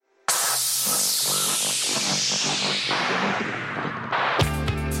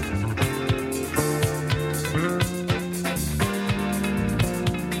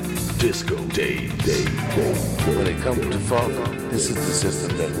Disco Dave. When it comes to funk, this is the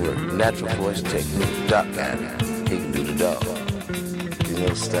system that works. Natural voice technique, Doc Anna. He can do the dog. You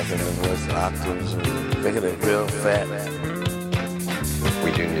know, stuff in the voice, octaves, and making it real fat.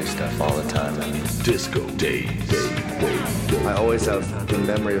 We do new stuff all the time. Disco Dave. I always have the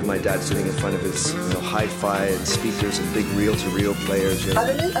memory of my dad sitting in front of his hi-fi and speakers and big reel-to-reel players.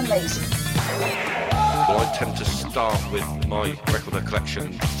 Utterly amazing. I tend to start with my record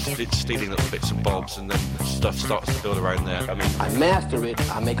collection, stealing little bits and bobs, and then stuff starts to build around there. I master it,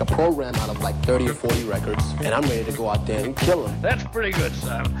 I make a program out of like 30 or 40 records, and I'm ready to go out there and kill them. That's pretty good,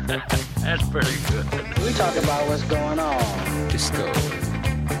 Sam. That's pretty good. We talk about what's going on. Disco.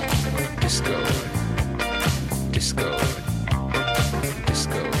 Disco. Disco.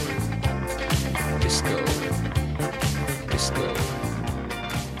 Disco. Disco. Disco.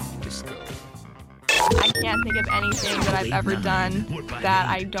 I can't think of anything that I've ever done that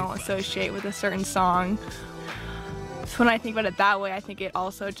I don't associate with a certain song. So when I think about it that way, I think it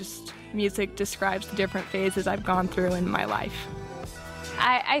also just, music describes the different phases I've gone through in my life.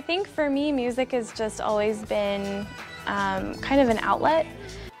 I think for me, music has just always been kind of an outlet.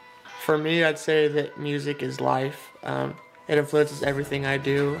 For me, I'd say that music is life. It influences everything I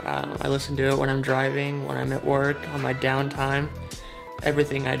do. I listen to it when I'm driving, when I'm at work, on my downtime.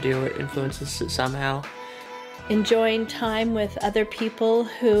 Everything I do, it influences it somehow. Enjoying time with other people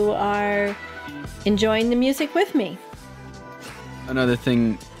who are enjoying the music with me. Another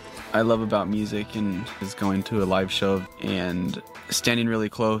thing I love about music is going to a live show and standing really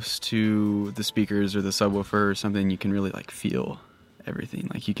close to the speakers or the subwoofer or something. You can really feel everything.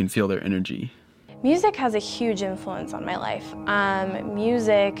 You can feel their energy. Music has a huge influence on my life.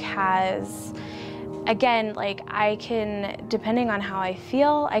 Music has, again, I can, depending on how I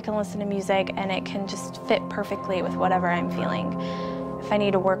feel, I can listen to music and it can just fit perfectly with whatever I'm feeling. If I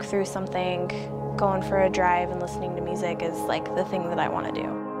need to work through something, going for a drive and listening to music is the thing that I want to do.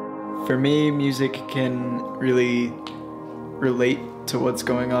 For me, music can really relate to what's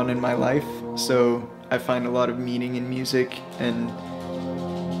going on in my life, so I find a lot of meaning in music, and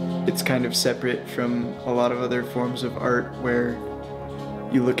it's kind of separate from a lot of other forms of art where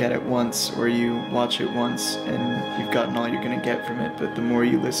you look at it once or you watch it once and you've gotten all you're going to get from it, but the more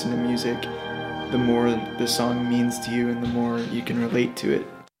you listen to music, the more the song means to you and the more you can relate to it.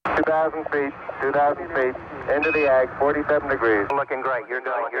 2,000 feet, into the ag, 47 degrees. Looking great, you're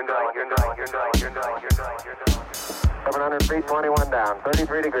doing. 700 feet, 21 down,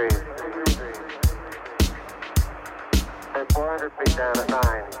 33 degrees. 400 feet down at 9.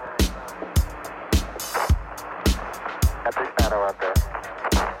 Got the shadow up there.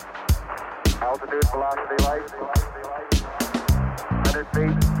 Altitude, velocity, light. 100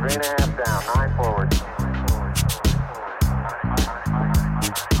 feet, 3.5 down, 9 forward.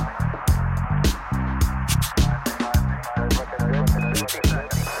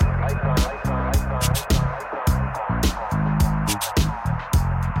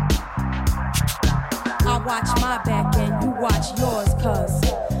 I watch my back and you watch yours, cause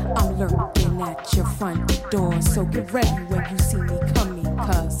I'm lurking at your front door. So get ready when you see me coming,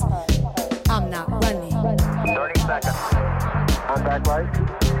 cause I'm not running. 30 seconds. Contact light.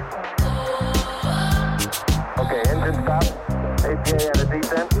 Okay, engine stop. APA at a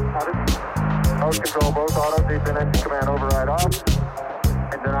descent. Nose control, both auto, descent engine command override off.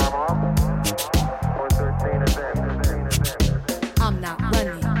 Engine arm off. 413 is in. I'm not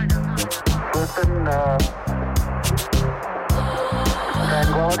running. Listen,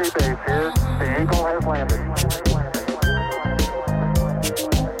 Tranquility Base here. The Eagle has landed.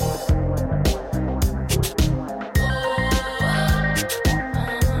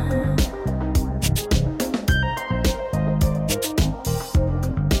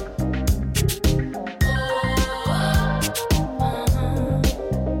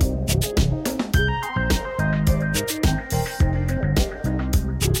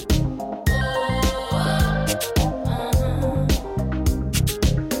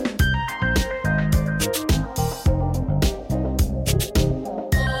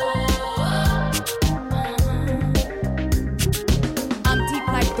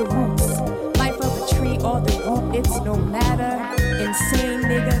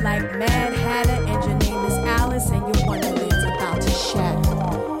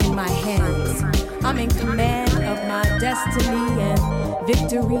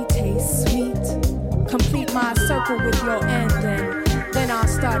 Victory tastes sweet. Complete my circle with your end, and then I'll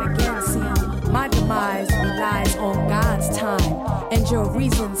start again. See, my demise relies on God's time, and your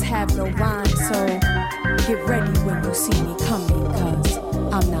reasons have no rhyme. So get ready when you see me coming, cause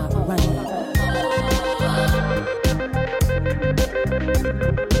I'm not running.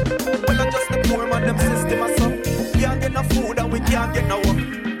 poor man, them system us up. Can't get no food and we can't get no work.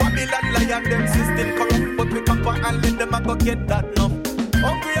 Babylon lion, them system corrupt. But we come for and let them a go get that enough.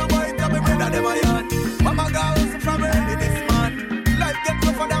 Hungry and white and me brother them a yarn. Mama got hustle from early this man. Life get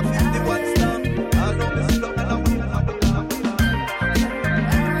tougher than 51 star. I know me sit up and I wait for the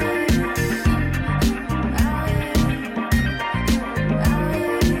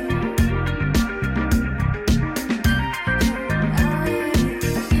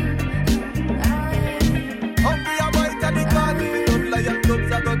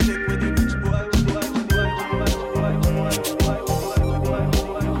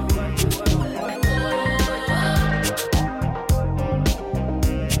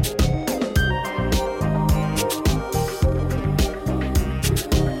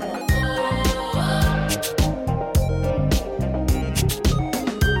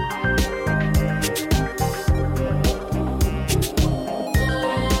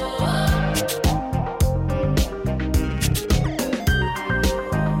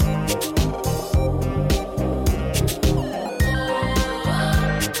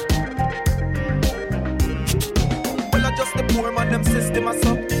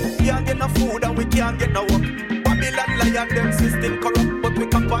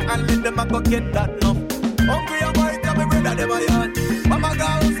get that enough. Hungry and white and me brother them a yarn. Mama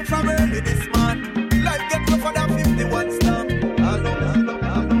got hustle from early this man. Life get tougher than 51 star. I know me sit up.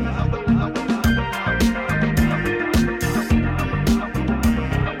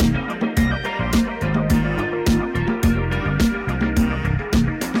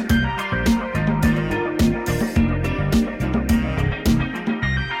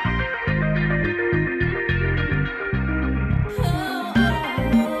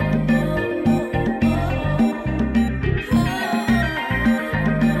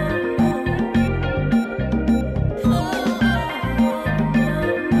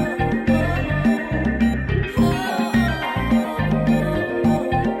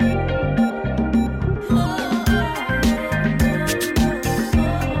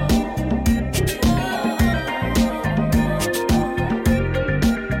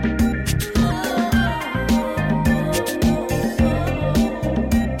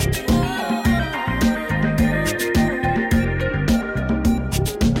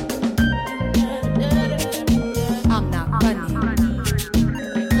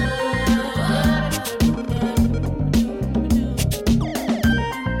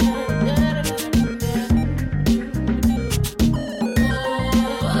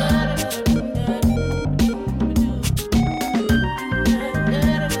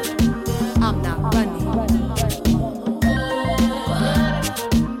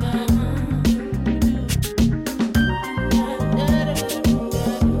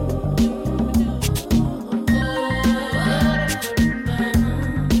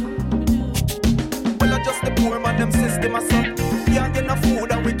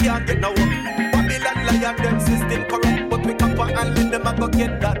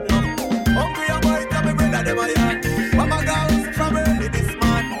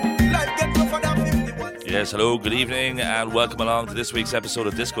 Yes, hello, good evening, and welcome along to this week's episode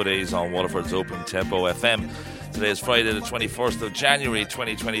of Disco Days on Waterford's Open Tempo FM. Today is Friday the 21st of January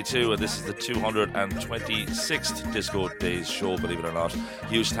 2022, and this is the 226th Disco Days show, believe it or not.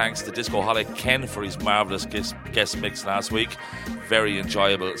 Huge thanks to Discoholic Ken for his marvellous guest mix last week. Very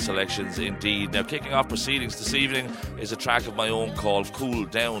enjoyable selections indeed. Now, kicking off proceedings this evening is a track of my own called Cool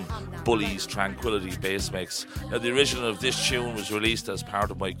Down, Bully's Tranquility bass mix. Now, the original of this tune was released as part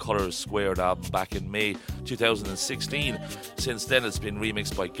of my Colours Squared album back in May 2016. Since then, it's been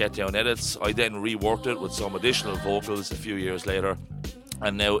remixed by Get Down Edits. I then reworked it with some additional vocals a few years later,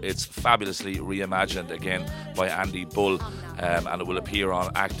 and now it's fabulously reimagined again by Andy Bull, and it will appear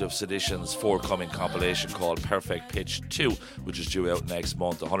on Active Sedition's forthcoming compilation called Perfect Pitch 2, which is due out next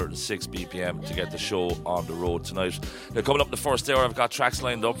month. 106 BPM to get the show on the road tonight. Now, coming up in the first hour, I've got tracks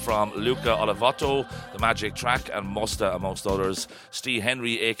lined up from Luca Olivato, The Magic Track, and Musta, amongst others. Steve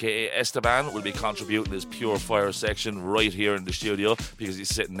Henry, aka Esteban, will be contributing his Pure Fire section right here in the studio, because he's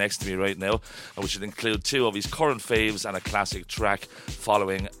sitting next to me right now, which will include two of his current faves and a classic track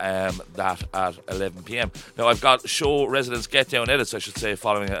following that at 11 p.m. Now, I've got show residents Get Down Edits, I should say,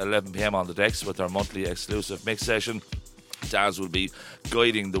 following at 11 p.m. on the decks with their monthly exclusive mix session. Daz will be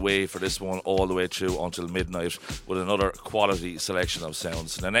guiding the way for this one all the way through until midnight with another quality selection of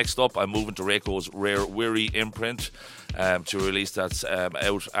sounds. Now, next up, I'm moving to Reiko's Rare Weary imprint to a release that's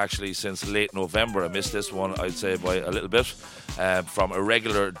out actually since late November. I missed this one, I'd say, by a little bit. From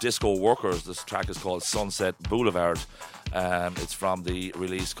Irregular Disco Workers, this track is called Sunset Boulevard. It's from the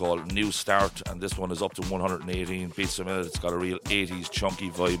release called New Start, and this one is up to 118 beats a minute. It's got a real 80s chunky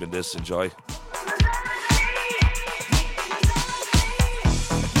vibe in this. Enjoy.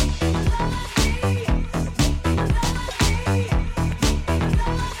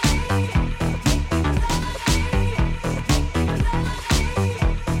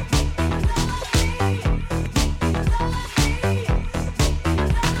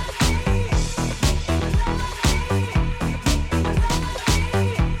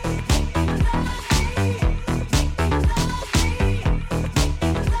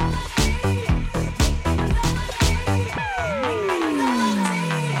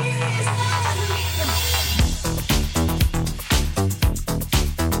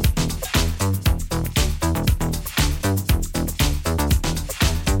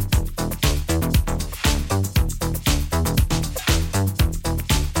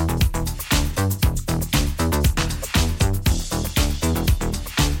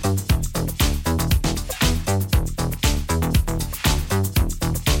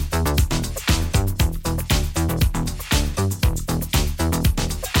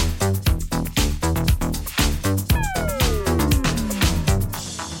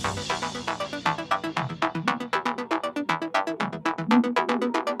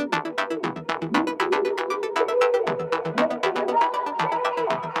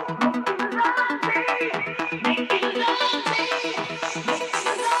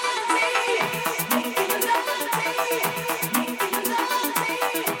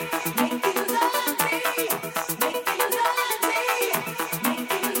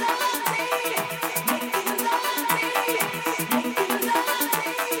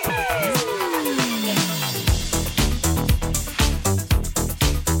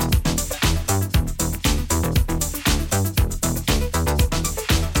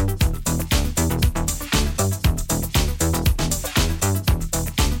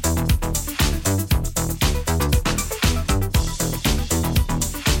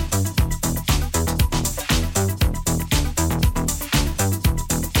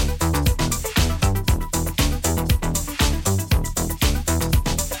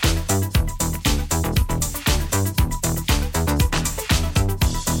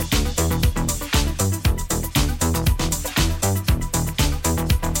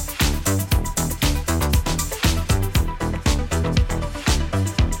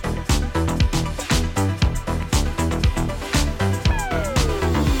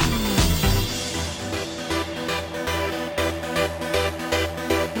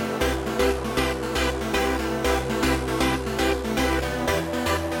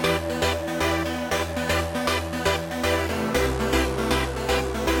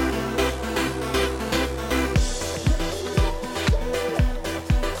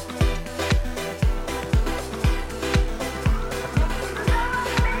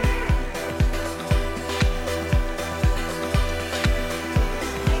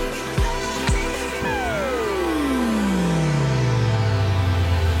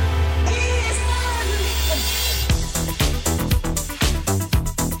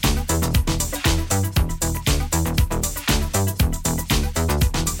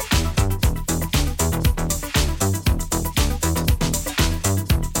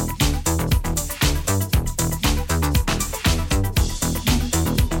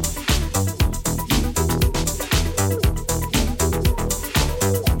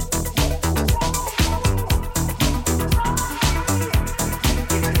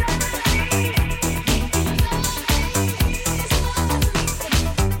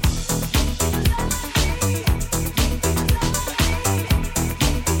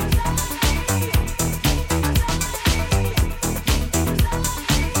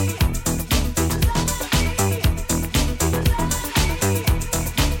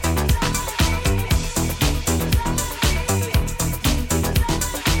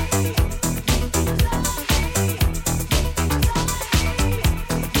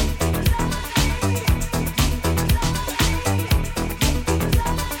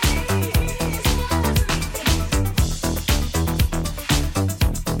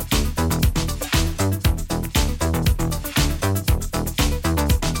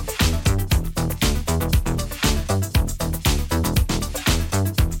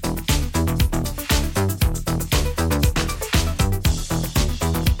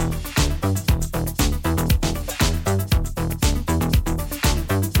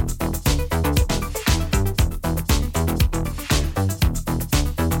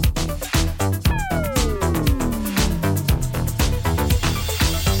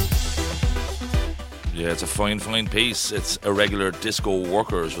 That's a fine, fine piece. It's Irregular Disco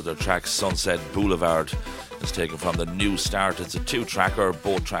Workers with their track Sunset Boulevard. It's taken from the New Start. It's a 2-tracker,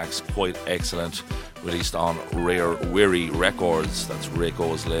 both tracks quite excellent. Released on Rare Weary Records. That's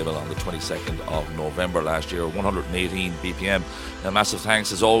Reiko's label on the 22nd of November last year. 118 BPM. A massive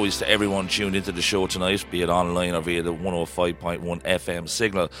thanks as always to everyone tuned into the show tonight, be it online or via the 105.1 FM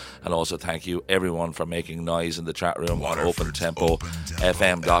signal. And also thank you everyone for making noise in the chat room on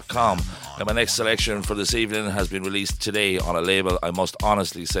OpenTempoFM.com. And my next selection for this evening has been released today on a label I must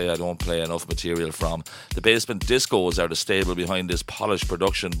honestly say I don't play enough material from. The Basement Discos are the stable behind this polished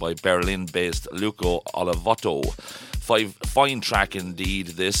production by Berlin-based Luco Olivotto. Fine track indeed,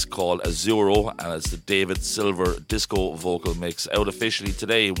 this called Azzurro, and it's the David Silver disco vocal mix, out officially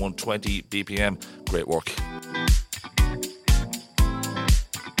today, 120 BPM. Great work.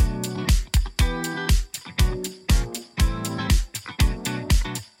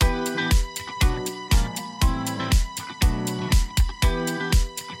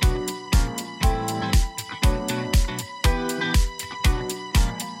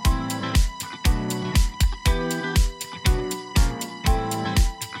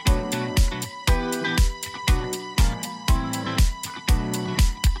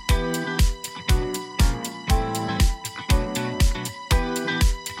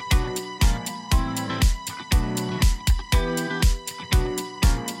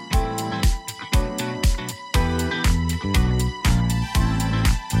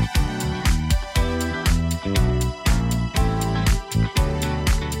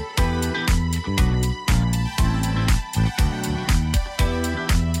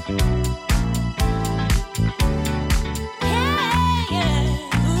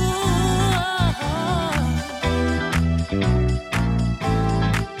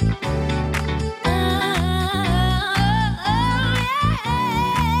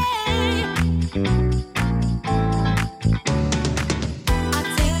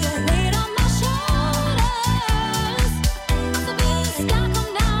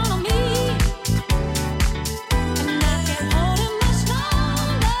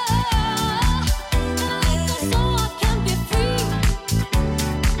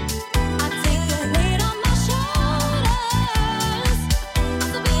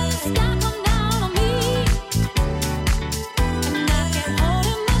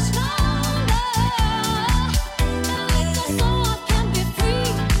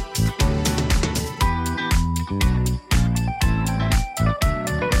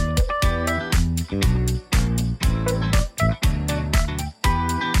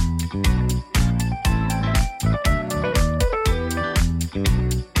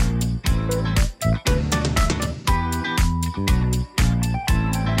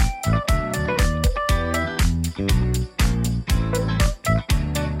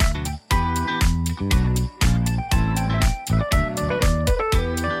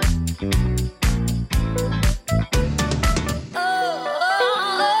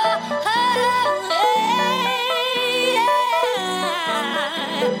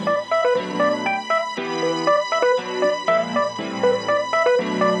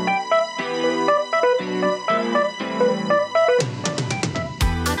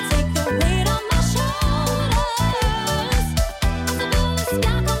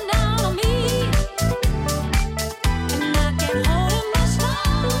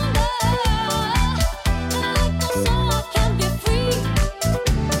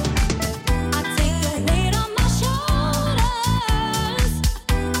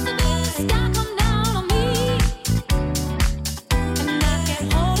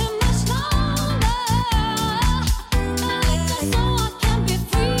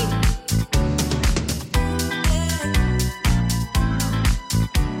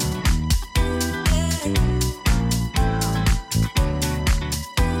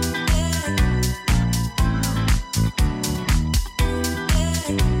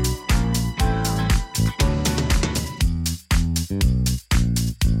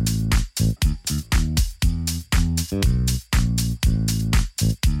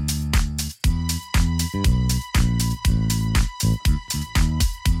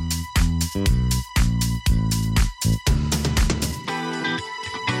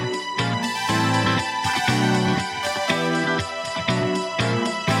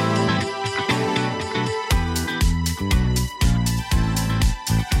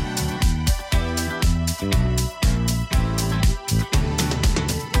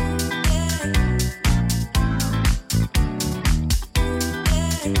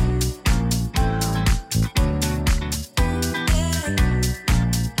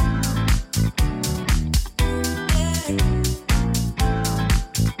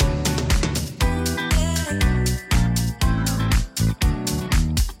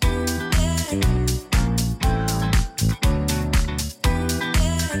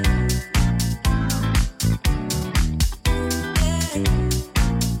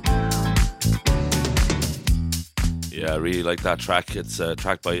 I really like that track. It's a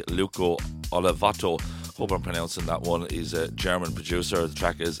track by Luco Olivato. Hope I'm pronouncing that one. He's a German producer. The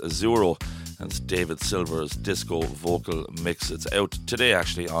track is Azzurro, and it's David Silver's disco vocal mix. It's out today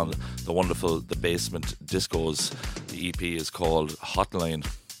actually on the wonderful The Basement Discos. The EP is called Hotline.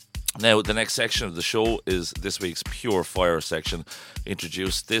 Now, the next section of the show is this week's Pure Fire section.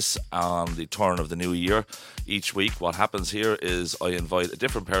 Introduced this on the turn of the new year. Each week, what happens here is I invite a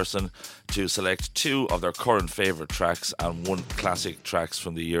different person to select 2 of their current favourite tracks and 1 classic tracks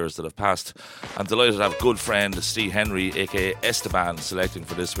from the years that have passed. I'm delighted to have good friend Steve Henry, aka Esteban, selecting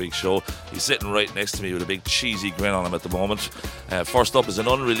for this week's show. He's sitting right next to me with a big cheesy grin on him at the moment. First up is an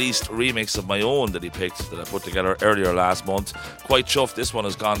unreleased remix of my own that he picked, that I put together earlier last month. Quite chuffed this one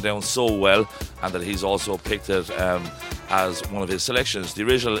has gone down so well, and that he's also picked it as one of his selections. The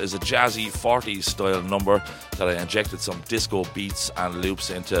original is a jazzy 40s style number that I injected some disco beats and loops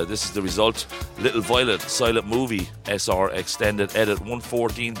into. This is the result: Little Violet, Silent Movie, SR Extended Edit,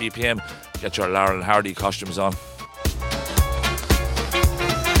 114 BPM. Get your Laurel Hardy costumes on.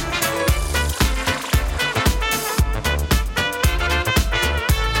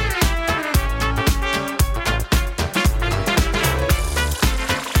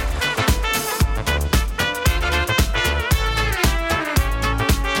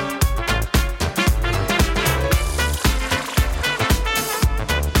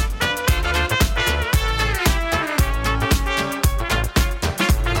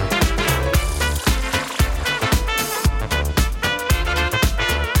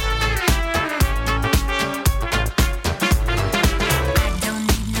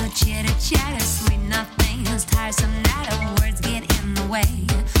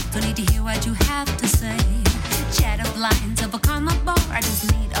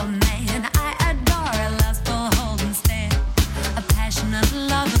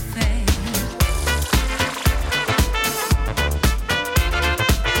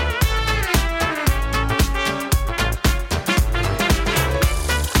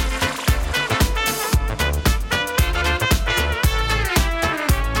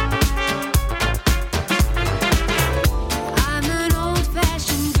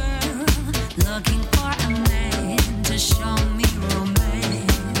 Looking for a man to show me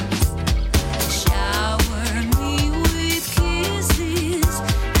romance.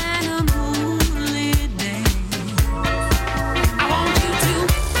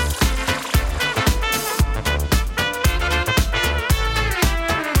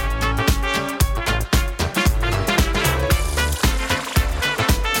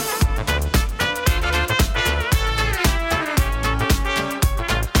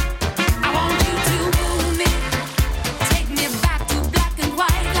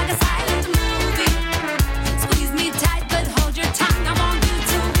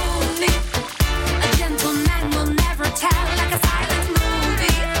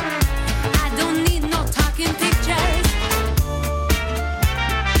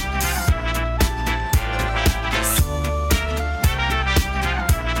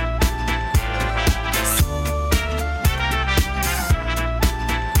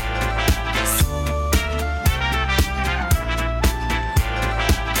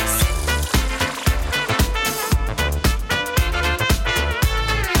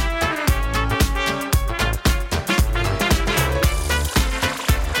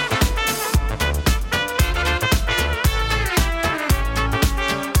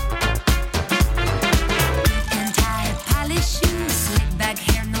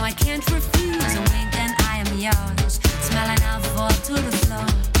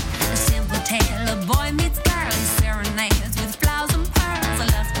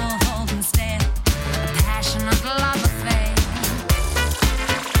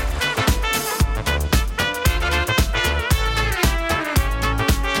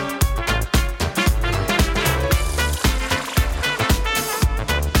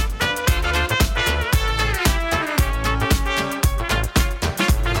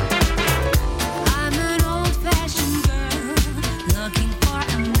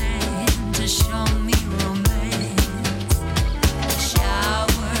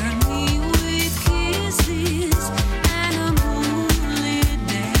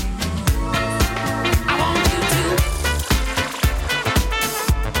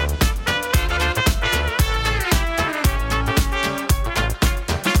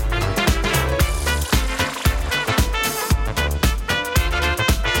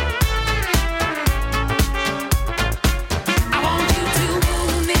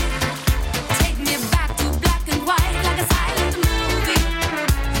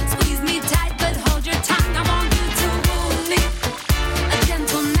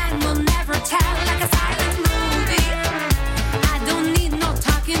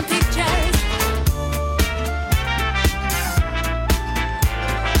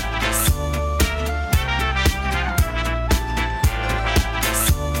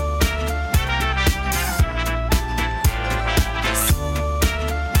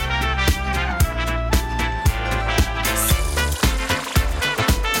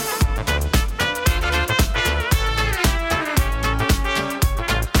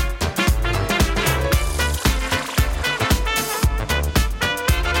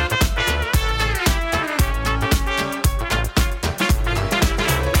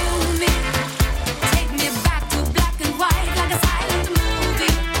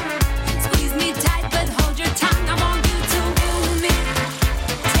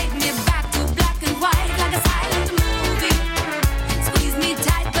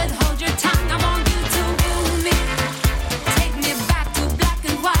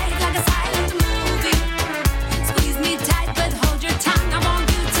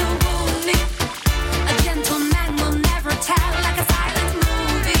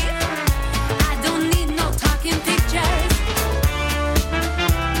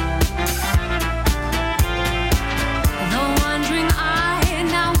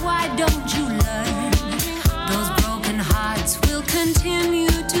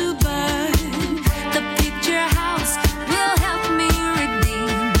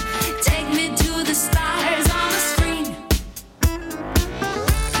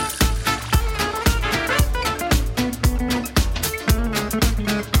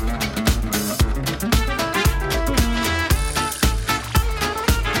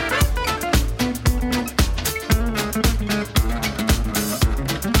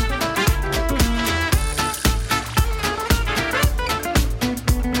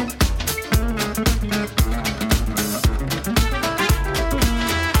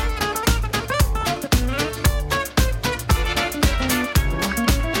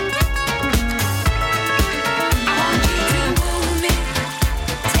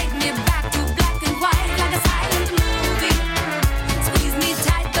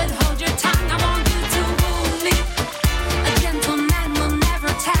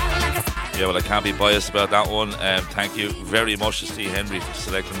 Yeah, well, I can't be biased about that one. Thank you very much to Steve Henry for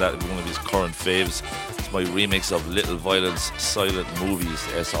selecting that as one of his current faves. It's my remix of Little Violence Silent Movies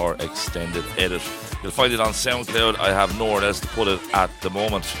SR Extended Edit. You'll find it on SoundCloud. I have nowhere else to put it at the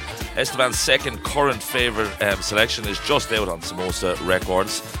moment. Esteban's second current favourite selection is just out on Samosa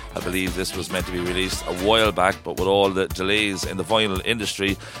Records. I believe this was meant to be released a while back, but with all the delays in the vinyl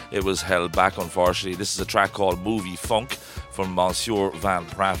industry, it was held back, unfortunately. This is a track called Movie Funk from Monsieur Van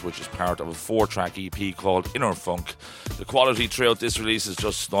Pratt, which is part of a 4-track EP called Inner Funk. The quality throughout this release is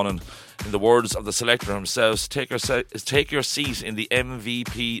just stunning. In the words of the selector himself, take your seat in the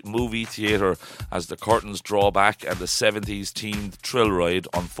MVP movie theatre as the curtains draw back and the 70s themed thrill ride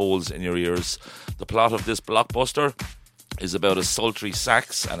unfolds in your ears. The plot of this blockbuster is about a sultry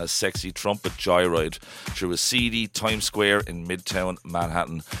sax and a sexy trumpet joyride through a seedy Times Square in Midtown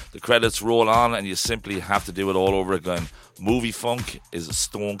Manhattan. The credits roll on and you simply have to do it all over again. Movie Funk is a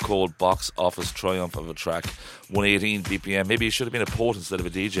stone cold box office triumph of a track. 118 BPM. Maybe you should have been a poet instead of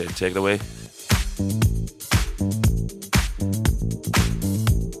a DJ. Take it away.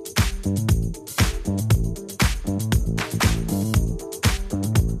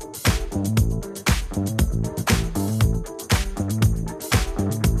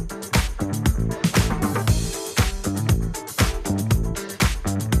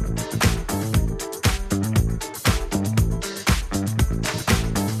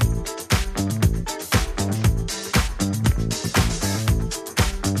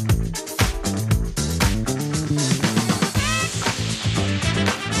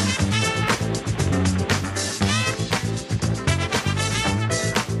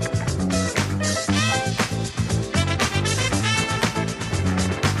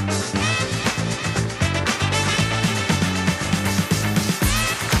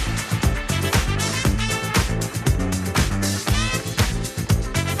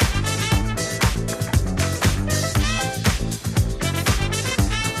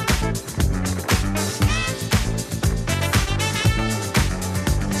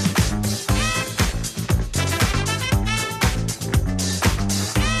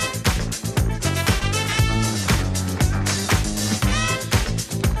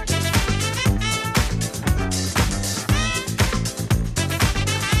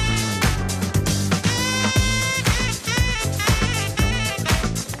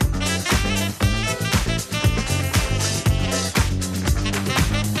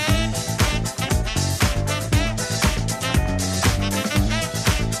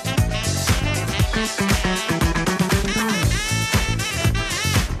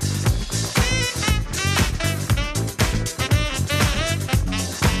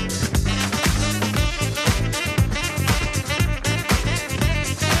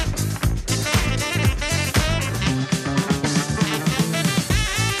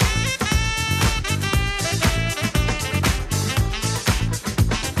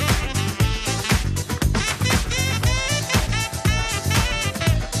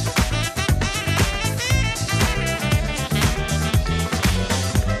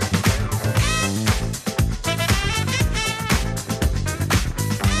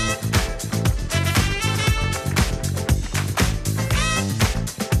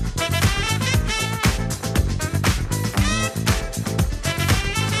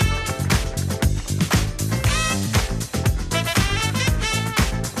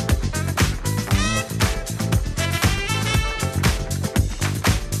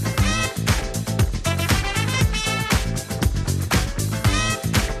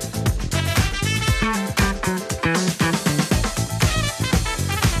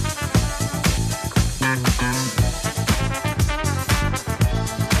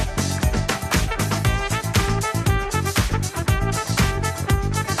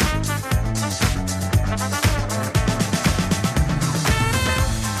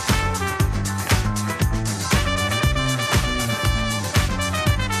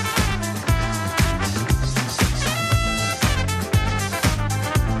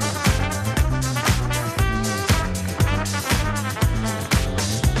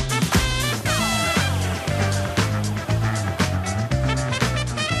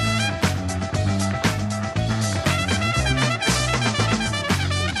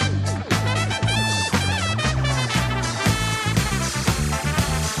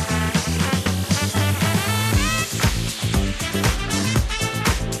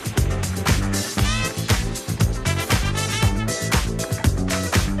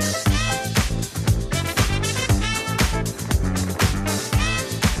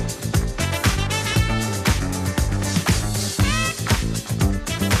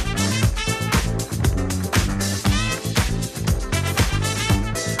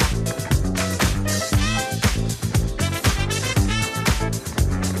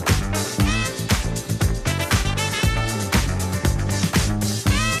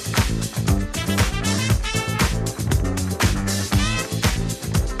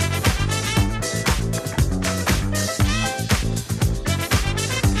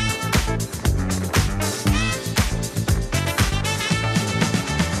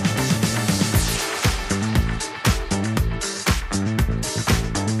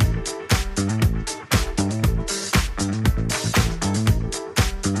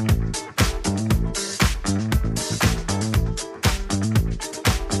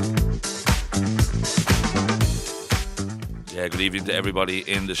 Good evening to everybody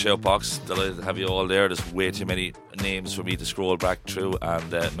in the shoutbox. Delighted to have you all there. There's way too many names for me to scroll back through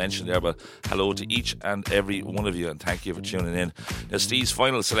and mention there, but hello to each and every one of you, and thank you for tuning in. Now, Steve's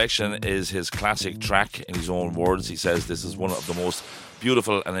final selection is his classic track. In his own words, he says this is one of the most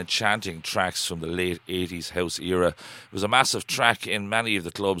beautiful and enchanting tracks from the late 80s house era. It was a massive track in many of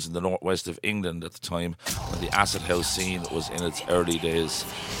the clubs in the northwest of England at the time when the acid house scene was in its early days.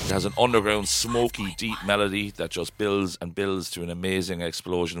 It has an underground, smoky, deep melody that just builds and builds to an amazing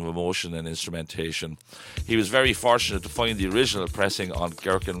explosion of emotion and instrumentation. He was very fortunate to find the original pressing on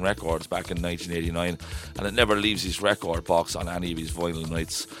Gherkin Records back in 1989, and it never leaves his record box on any of his vinyl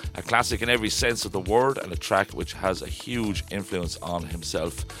nights. A classic in every sense of the word, and a track which has a huge influence on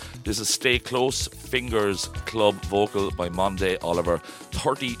himself. This is Stay Close, Fingers Club vocal by Monday Oliver,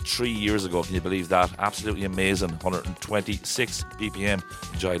 33 years ago. Can you believe that? Absolutely amazing. 126 BPM.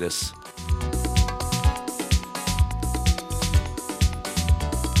 Enjoy this.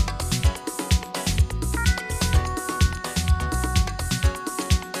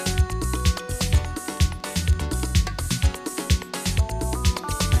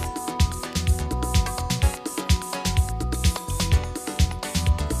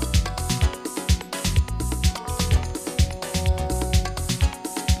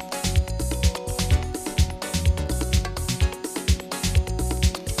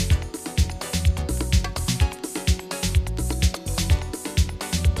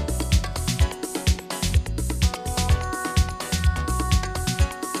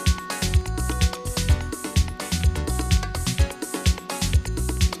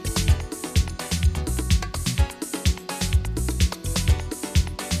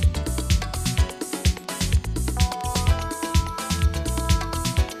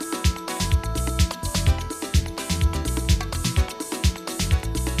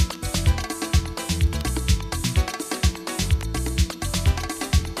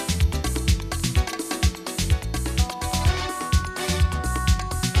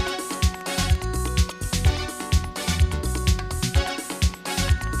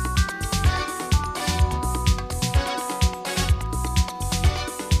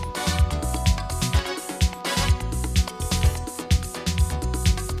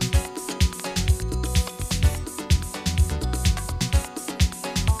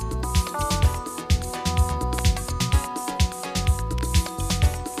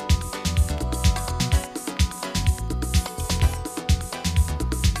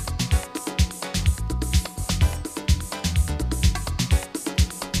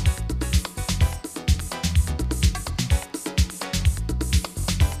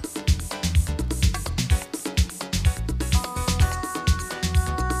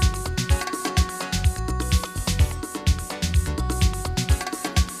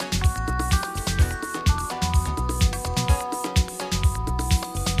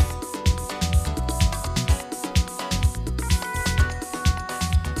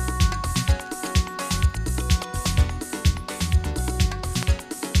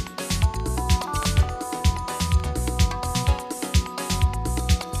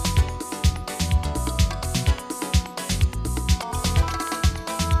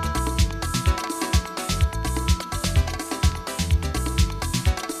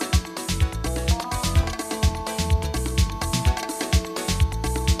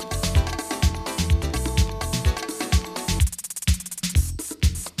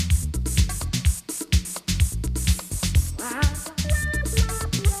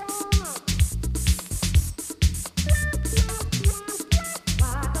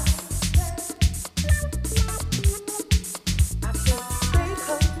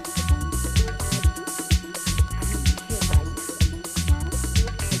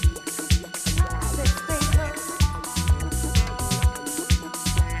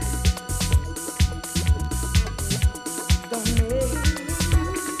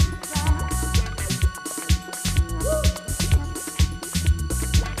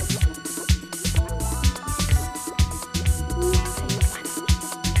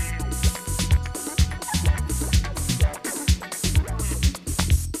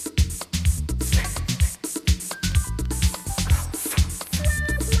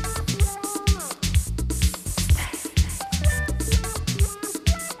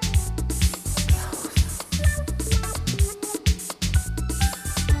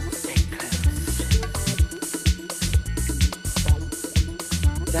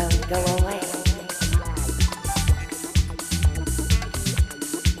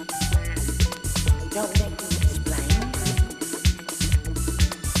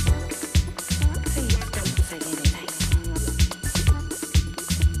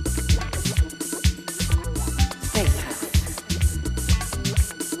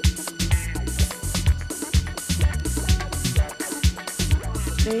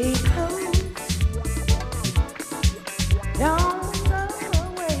 Stay close. Don't go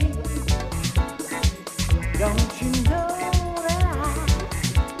away. Don't you know that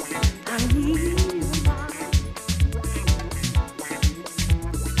I need you now?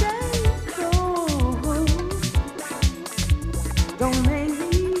 Stay close. Don't make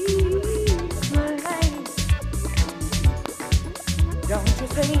me play. Don't you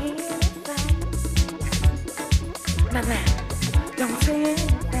say anything. Nah, nah. Don't say anything.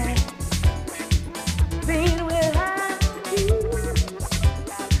 Being without you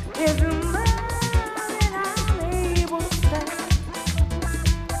is more than I'm able to say.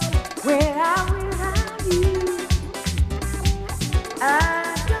 Without you, I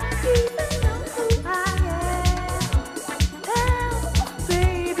don't even know who I am. Tell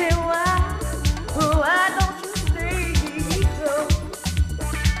baby why don't you stay close?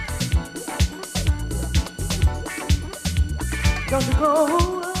 Don't you go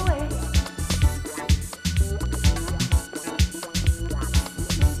away.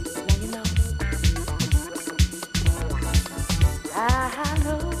 Now you know. I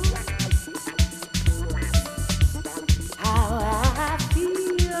know how I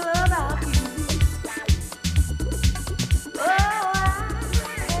feel about you. Oh,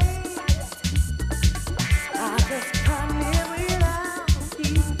 I just can't live without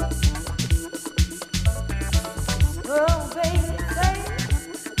you. Oh, baby,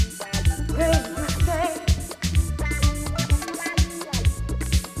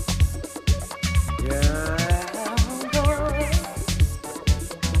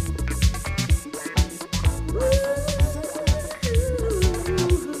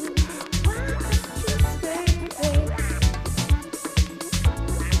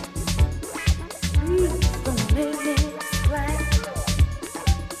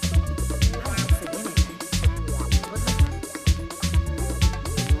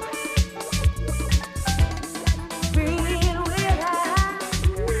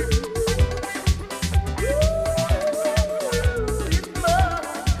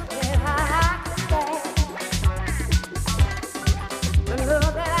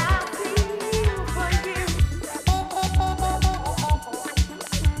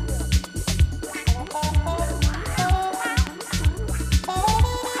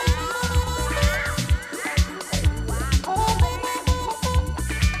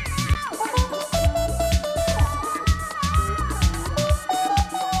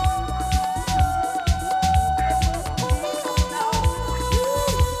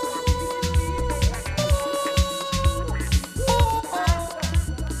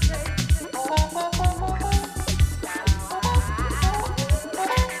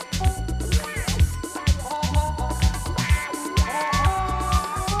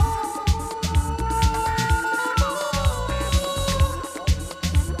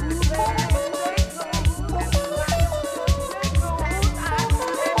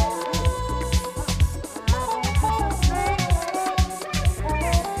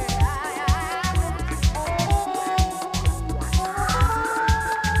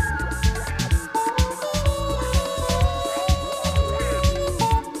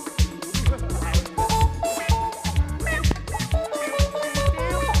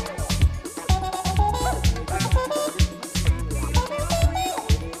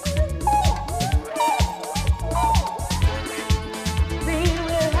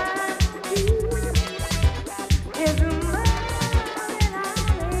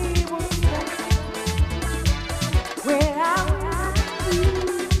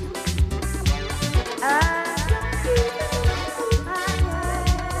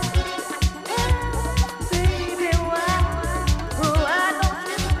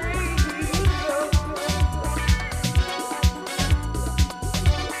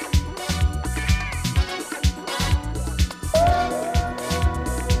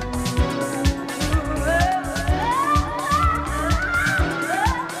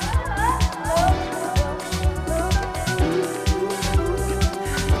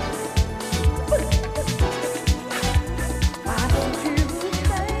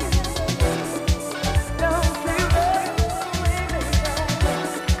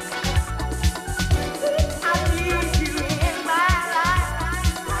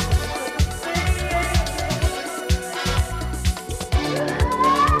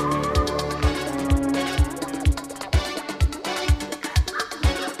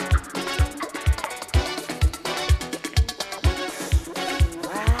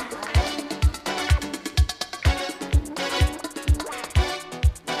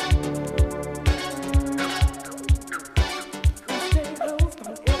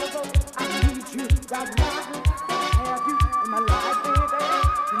 right now. I have you in my life,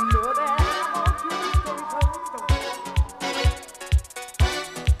 baby.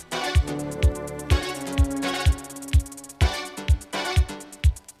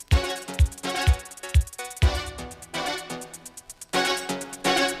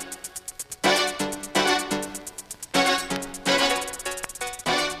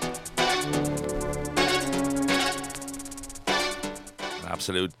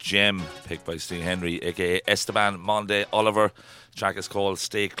 absolute gem picked by Sting Henry, aka Esteban Monde Oliver. The track is called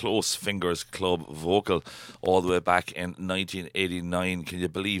Stay Close, Fingers Club Vocal, all the way back in 1989. Can you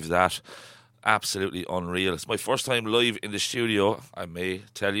believe that? Absolutely unreal. It's my first time live in the studio, I may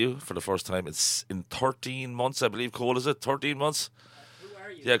tell you, for the first time. It's in 13 months, I believe. Cole, is it? 13 months?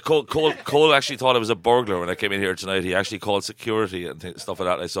 Yeah, Cole actually thought I was a burglar when I came in here tonight. He actually called security and stuff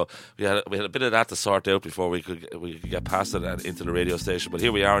like that. So we had a bit of that to sort out before we could get past it and into the radio station. But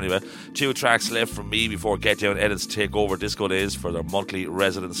here we are anyway. 2 tracks left from me before Get Down Edits take over Disco Days for their monthly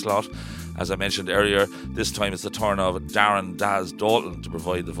resident slot. As I mentioned earlier, this time it's the turn of Darren Daz Dalton to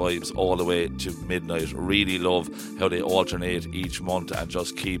provide the vibes all the way to midnight. Really love how they alternate each month and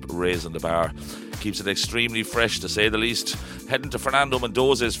just keep raising the bar. Keeps it extremely fresh, to say the least. Heading to Fernando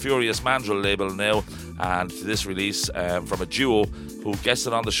Mendoza's Furious Mandrill label now, and this release from a duo who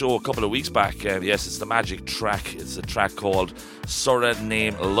guested on the show a couple of weeks back. Yes, it's the Magic track. It's a track called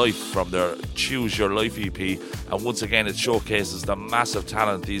Suriname Life from their Choose Your Life EP, and once again it showcases the massive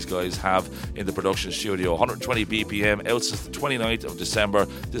talent these guys have in the production studio. 120 BPM, out since the 29th of December.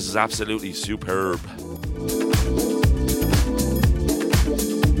 This is absolutely superb.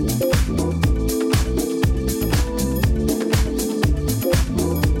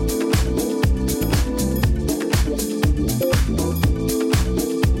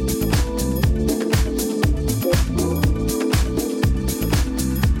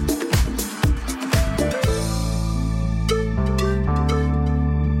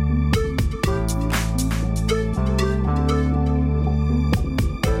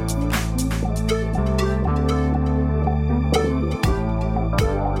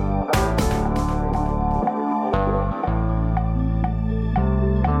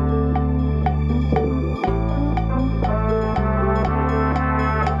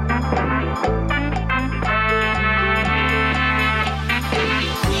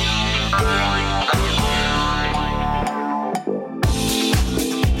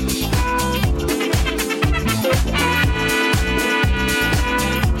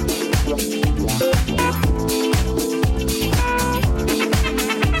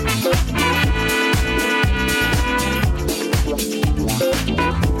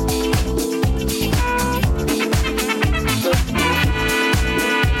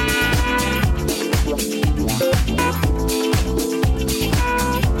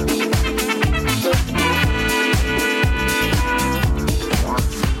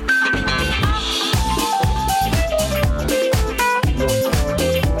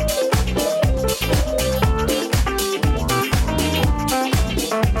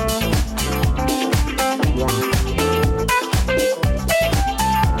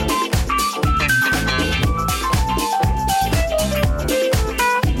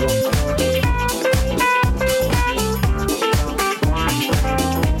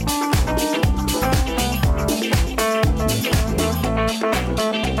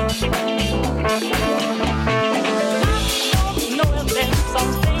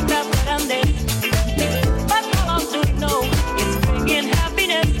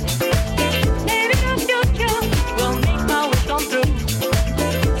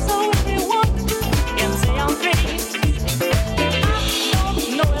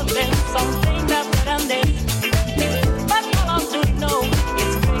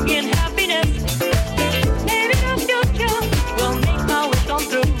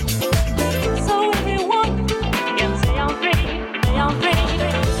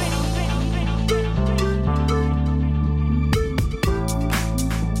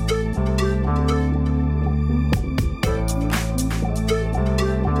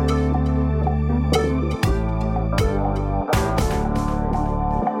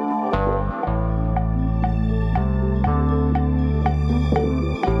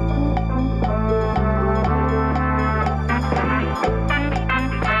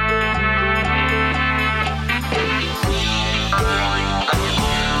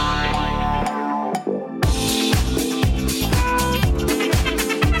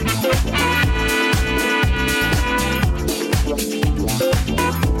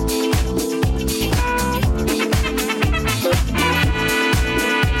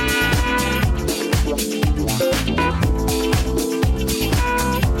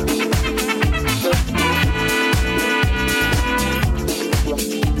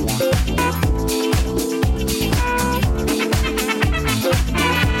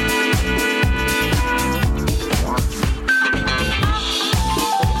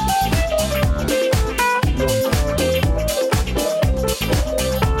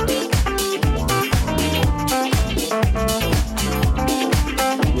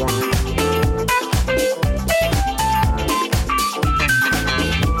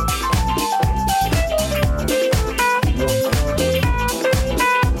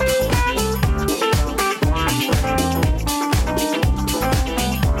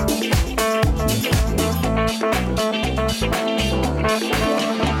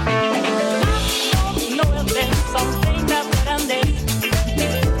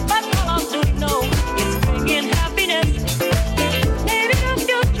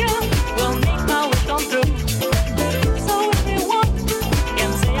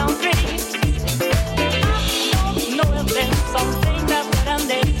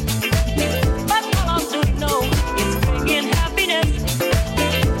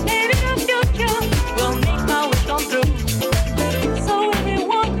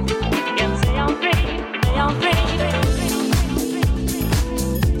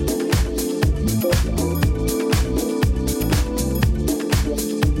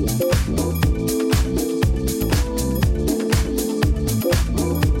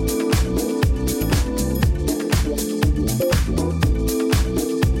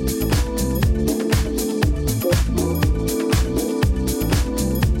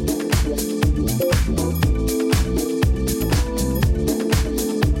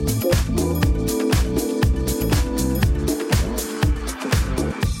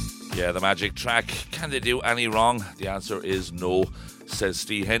 The Magic track. Can they do any wrong? The answer is no, says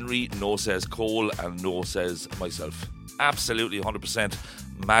Steve Henry, no, says Cole, and no, says myself. Absolutely 100%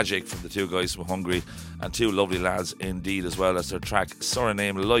 magic from the two guys from Hungary, and two lovely lads indeed as well, as their track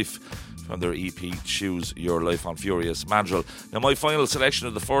Suriname Life from their EP Choose Your Life on Furious Mandrill. Now, my final selection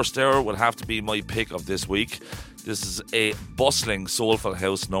of the first hour would have to be my pick of this week. This is a bustling soulful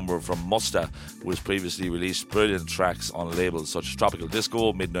house number from Musta, who has previously released brilliant tracks on labels such as Tropical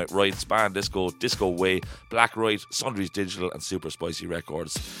Disco, Midnight Rites, Band Disco, Disco Way, Black Right, Sundries Digital and Super Spicy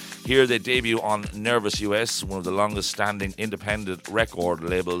Records. Here they debut on Nervous US, one of the longest standing independent record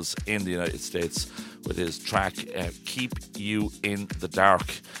labels in the United States, with his track Keep You in the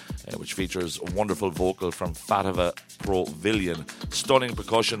Dark, which features a wonderful vocal from Fativa Provillion. Stunning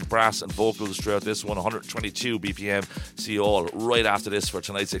percussion, brass and vocals throughout this one, 122 BPM. See you all right after this for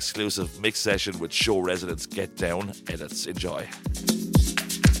tonight's exclusive mix session with show residents Get Down Edits. Enjoy.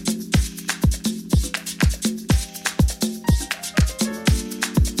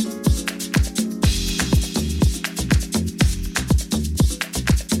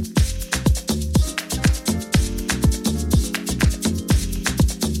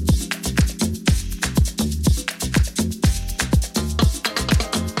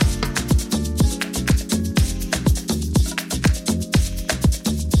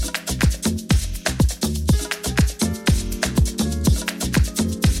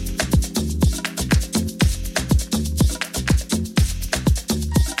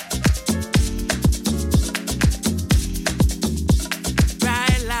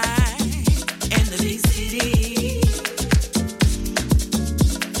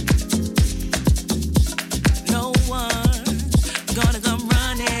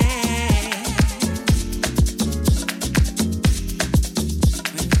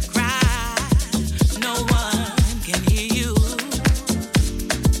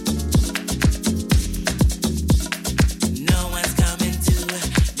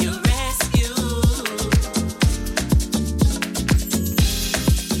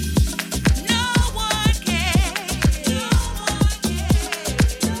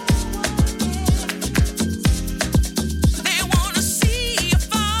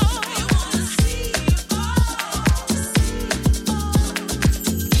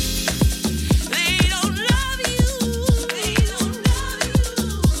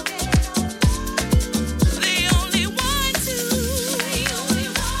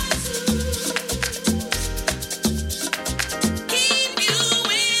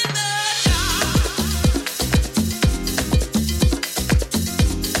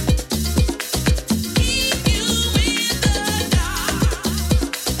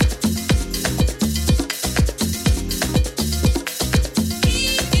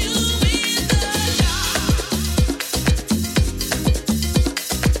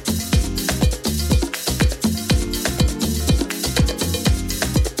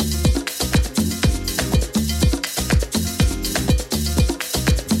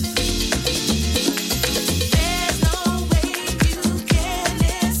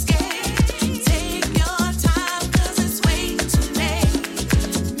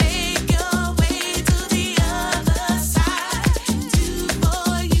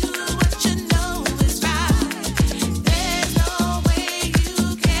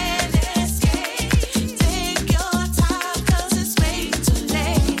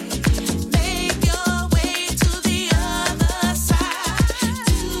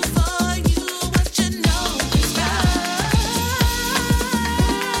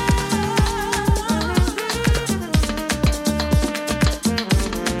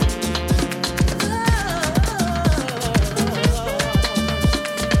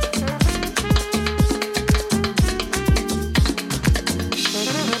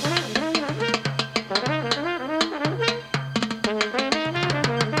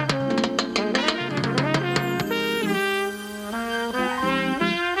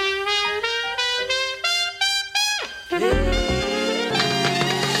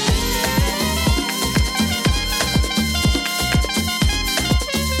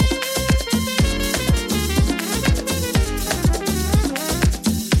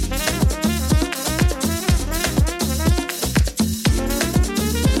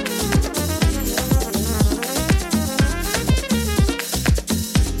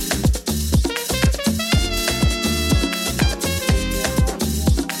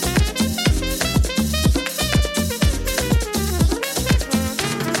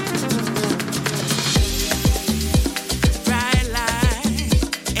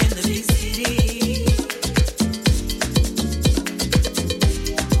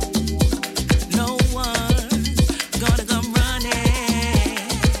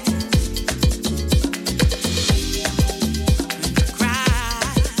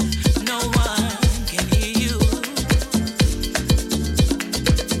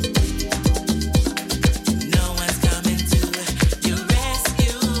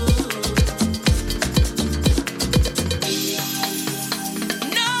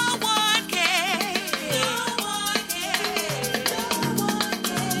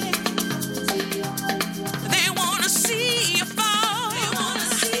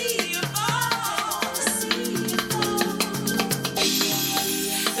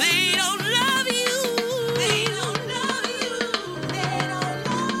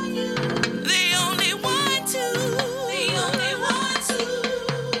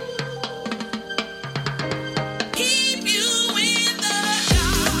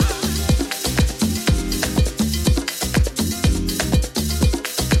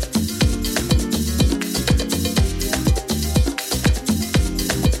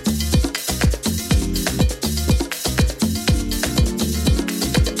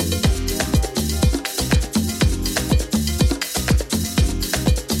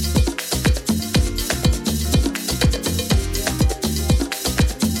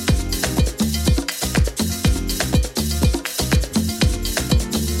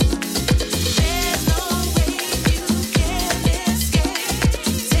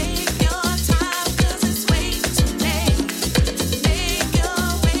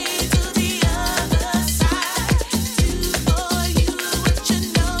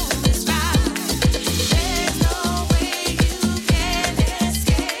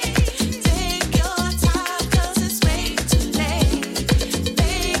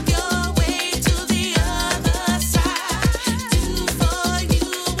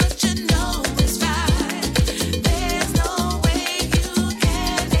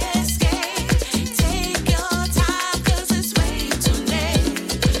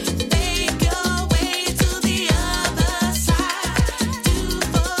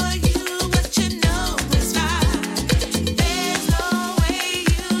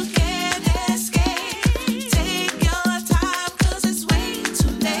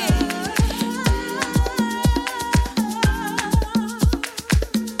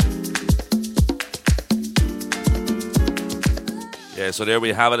 Okay, so there we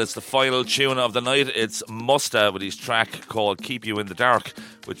have it. It's the final tune of the night. It's Musta with his track called Keep You in the Dark,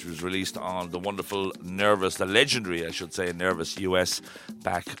 which was released on the wonderful Nervous, the legendary, I should say, Nervous US,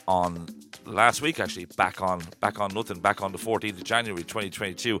 back on last week, actually, back on nothing, back on the 14th of January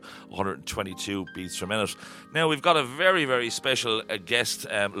 2022, 122 beats per minute. Now, we've got a very, very special guest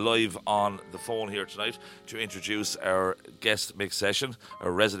live on the phone here tonight to introduce our guest mix session,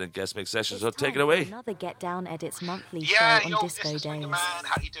 our resident guest mix session. So take it away. Another Get Down Edits monthly show on Disco Days. Man,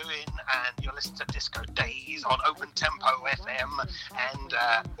 how you doing? And you're listening to Disco Days on Open Tempo FM. And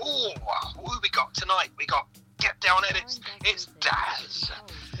who we got tonight? We got Get Down Edits. It's Daz.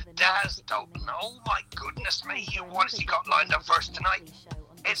 Daz Dalton. Oh my goodness me! What has he got lined up for us tonight?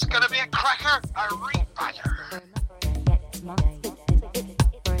 It's gonna be a cracker, a rebanger.